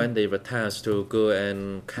oui, when they were tasked to go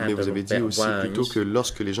and mais vous avez dit aussi plutôt que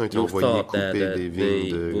lorsque les gens étaient envoyés couper des vignes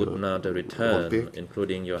de Rumpet,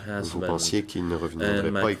 vous pensiez qu'ils ne reviendraient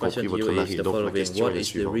pas, y compris votre mari. Donc ma question est la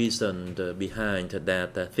suivante.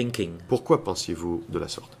 Pourquoi pensiez-vous de la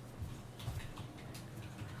sorte?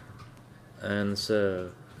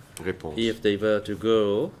 Réponse. If they were to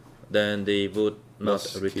go, then they would not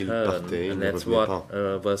return, and that's what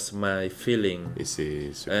was my feeling. Et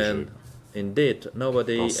c'est ce que Indeed,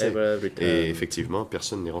 nobody ever returned. Et effectivement,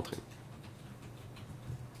 personne n'est rentré.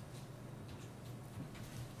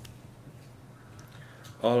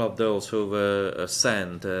 All of those who were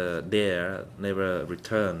sent there never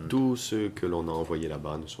returned. Tous ceux que l'on a envoyés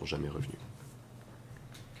là-bas ne sont jamais revenus.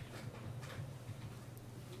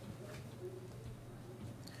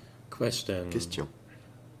 Question.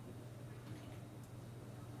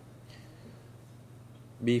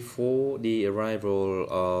 Before the arrival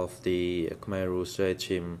of the Khmer Rouge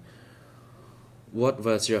regime, what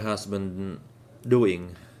was your husband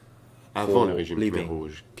doing? Avant le régime Khmer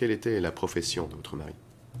Rouge, quelle était la profession de votre mari?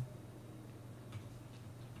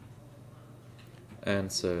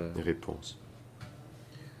 Answer. Réponse.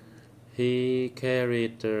 He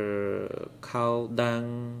carried cow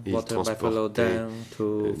dung, water buffalo dung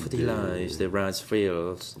to fertilize the rice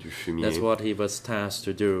fields. That's what he was tasked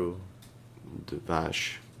to do. De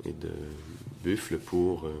vaches et de buffles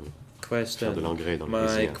pour faire de l'engrais dans le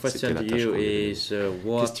désert. C'était la tâche qu'on lui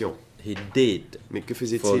donnait. Question. He did. Mais que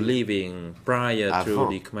faisait-il for living prior to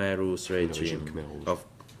the Khmer Rouge regime,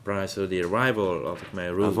 prior to the arrival of the Khmer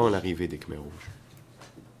Rouge? Avant l'arrivée des Khmer Rouges.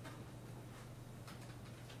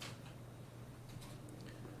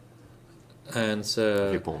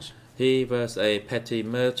 Réponse. He was a petty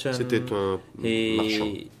merchant. C'était un marchand.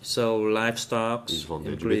 He sold livestock,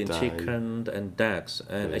 including chicken and ducks.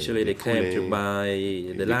 And actually, they came to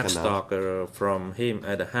buy the livestock from him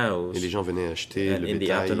at the house. Et les gens venaient acheter le bétail in the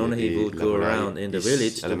afternoon, he would go around in the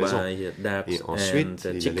village to buy ducks et ensuite,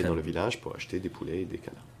 and il chicken. allait dans le village pour acheter des poulets et des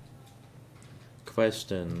canards.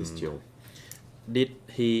 Question. Did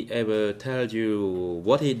he ever tell you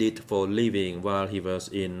what he did for living while he was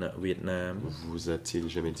in Vietnam? Vous a-t-il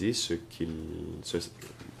jamais dit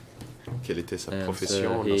quelle était sa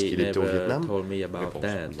profession lorsqu'il était au Vietnam? Told me about Réponse,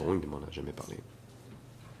 that. non, il ne m'en a jamais parlé.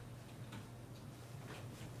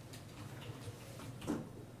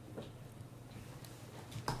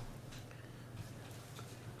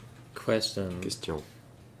 Question.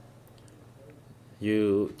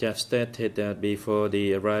 You just stated that before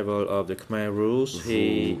the arrival of the Khmer Rouge,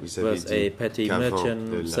 he was a petty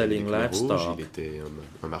merchant selling livestock.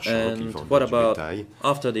 And what about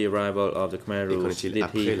after the arrival of the Khmer Rouge? Did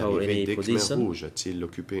he hold any position? A-t-il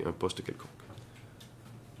occupé un poste quelconque?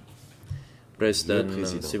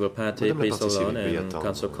 President, Civil Party, please hold on, and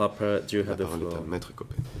Council Copper, you have the floor.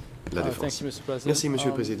 La défense. Merci,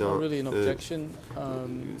 Monsieur le Président.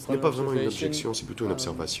 Ce n'est pas vraiment une objection, c'est plutôt une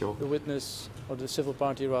observation.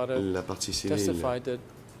 La partie civile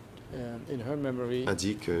a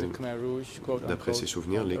dit que, d'après ses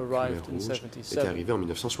souvenirs, les Khmers rouges étaient arrivés en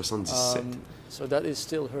 1977.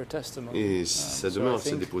 Et ça demeure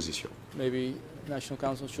sa déposition. Donc,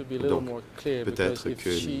 peut-être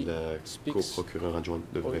que la co-procureure adjointe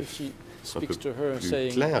devrait être un peu plus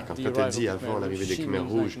claire quand elle dit avant l'arrivée des Khmers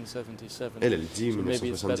rouges. Elle dit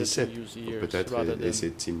 1977. Peut-être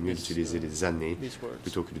essaie-t-il mieux d'utiliser les années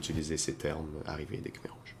plutôt que d'utiliser ces termes arrivée des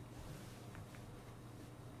Khmers rouges.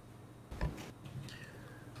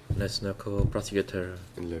 National Co-Prosecutor.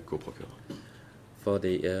 Le co-procureur. For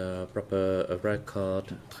the proper record,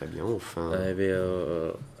 très bien, enfin. I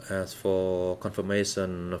will ask for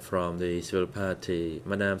confirmation from the civil party.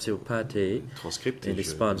 Madame Civil Party, in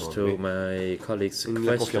response to my colleague's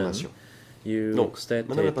question, you stated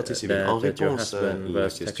that your husband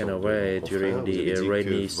was taken away during the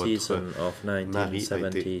rainy season of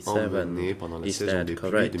 1977. Is that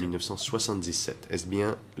correct? Est-ce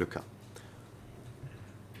bien le cas?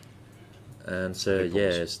 Answer,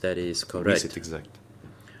 yes, that is correct. Oui, c'est exact.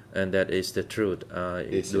 And that is the truth.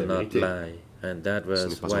 I do not lie. And that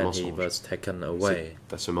was when he was taken away.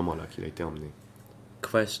 C'est à ce moment-là qu'il a été emmené.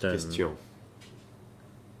 Question.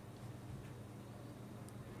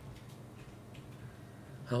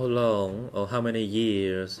 How long or how many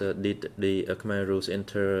years did the Khmer Rouge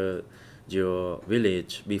enter your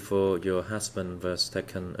village before your husband was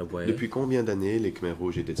taken away? Depuis combien d'années les Khmer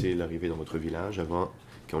Rouges étaient-ils arrivés dans votre village avant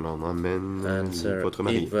qu'on en emmène votre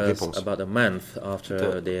mari? Réponse. About a month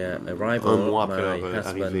after their arrival, un mois après my leur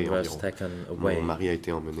arrivée was environ. taken away. Mon mari a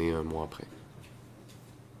été emmené un mois après.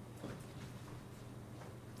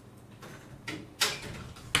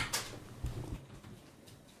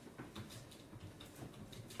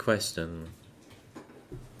 Question.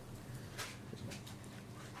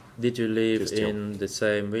 Did you live in the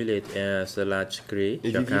same village as the Lachkri,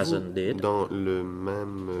 your cousin did? Dans le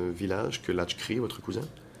même village que Lachkri, votre cousin?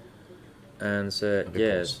 Answer,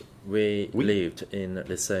 yes, we lived in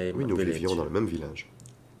the same oui, nous village. vivions dans le même village.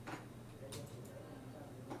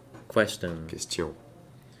 Question.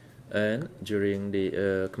 And during the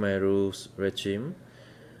Khmer Rouge regime,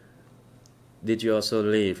 did you also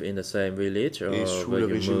live in the same village, or Et sous were le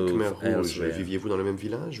you régime Khmer moved Rouge, elsewhere? viviez-vous dans le même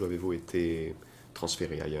village ou avez-vous été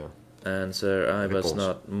transféré ailleurs? Answer, I was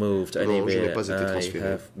not moved anywhere. I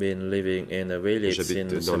have been living in a village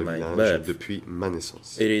since my birth. Depuis ma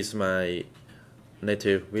naissance. It is my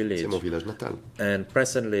native village. C'est mon village natal. And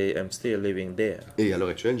presently, I'm still living there. Et à l'heure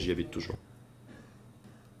actuelle, j'y habite toujours.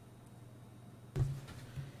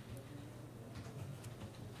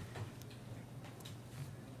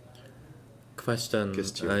 Question.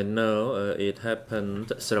 I know it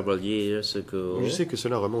happened several years ago. Je sais que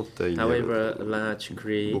cela remonte à il y a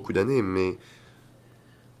beaucoup d'années, mais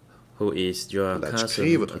who is your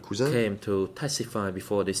Lachkri, votre cousin, came to testify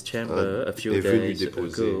before this chamber a few est venu days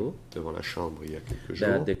déposer ago devant la chambre il y a quelques jours.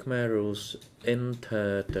 that the Khmer Rouge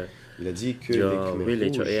entered Il a dit que your les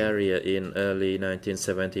village Khmer area in early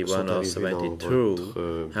 1971 or 72.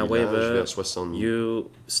 However, you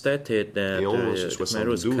stated that the Khmer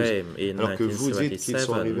Rouge came in alors que vous dites qu'ils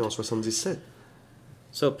sont arrivés en 1977.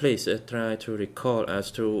 So please try to recall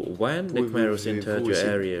as to when the Khmer Rouge entered your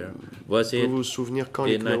area. Was it in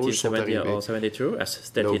 1970 or 72, as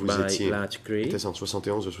stated by Lachkri, était-ce en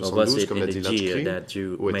 71 ou or was 72, it comme in l'a dit the year Lachkri, that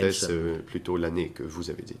you ou était-ce mentioned? plutôt l'année que vous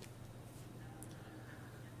avez dit?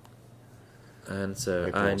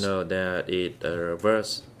 Answer, I know that it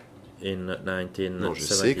was in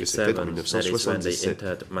 1977, that is when they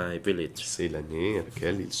entered my village. C'est l'année à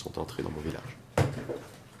laquelle ils sont entrés dans mon village.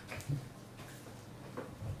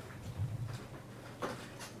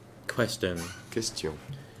 Question.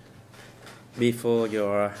 Before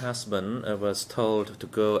your husband was told to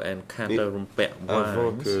go and cater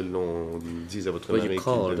avant que l'on dise à votre mari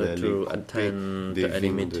qu'il devait aller attend des any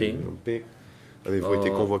vignes meeting, de Rumpé, avez-vous été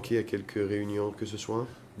convoqué à quelques réunions que ce soit?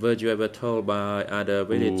 Were you ever told by other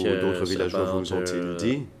villagers d'autres villageois vous ont-ils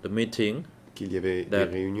dit the meeting qu'il y avait des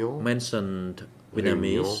réunions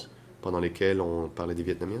pendant lesquelles on parlait des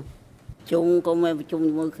Vietnamiens?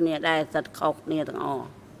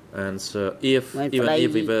 And so even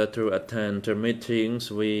if we were to attend the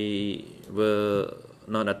meetings, we were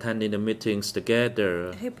not attending the meetings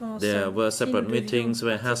together. There were separate meetings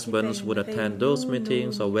where husbands would attend those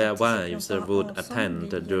meetings or where wives would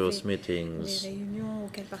attend those meetings.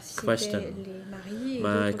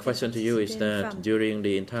 My question to you is that during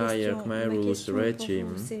the entire Khmer Rouge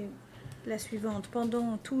regime, la suivante.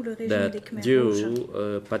 Pendant tout le régime des Khmer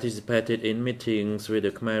Rouges, participated in meetings with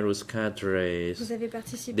the Khmer Rouge cadres.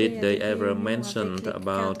 Did they ever mention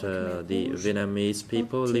about the Vietnamese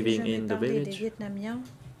people living in the village?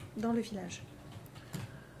 Dans le village.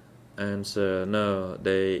 Answer: no,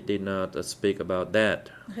 they did not speak about that.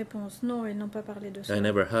 Réponse: non, ils n'ont pas parlé de ça. I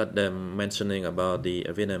never heard them mentioning about the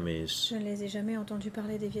Vietnamese. Je ne les ai jamais entendus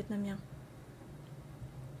parler des Vietnamiens.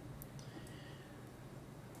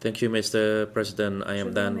 Thank you, Mr. President. I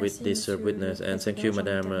am done with this witness, and thank you,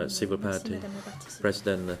 Madam Civil Party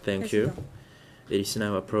President. Thank you. It is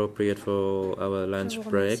now appropriate for our lunch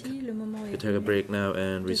break. We take a break now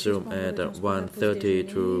and resume at 1:30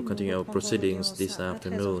 to continue our proceedings this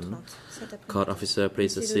afternoon. Court officer,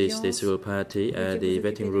 please assist the civil party at the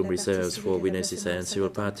waiting room reserved for witnesses and civil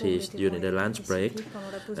parties during the lunch break,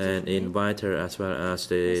 and invite her as well as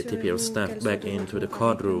the TPL staff back into the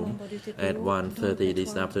courtroom at 1:30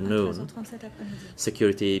 this afternoon.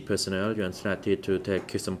 Security personnel, you are instructed to take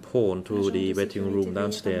Kisampon to the waiting room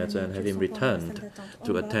downstairs and have him returned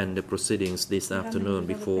to attend the proceedings this afternoon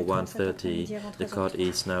before 1:30. The court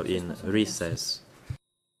is now in recess.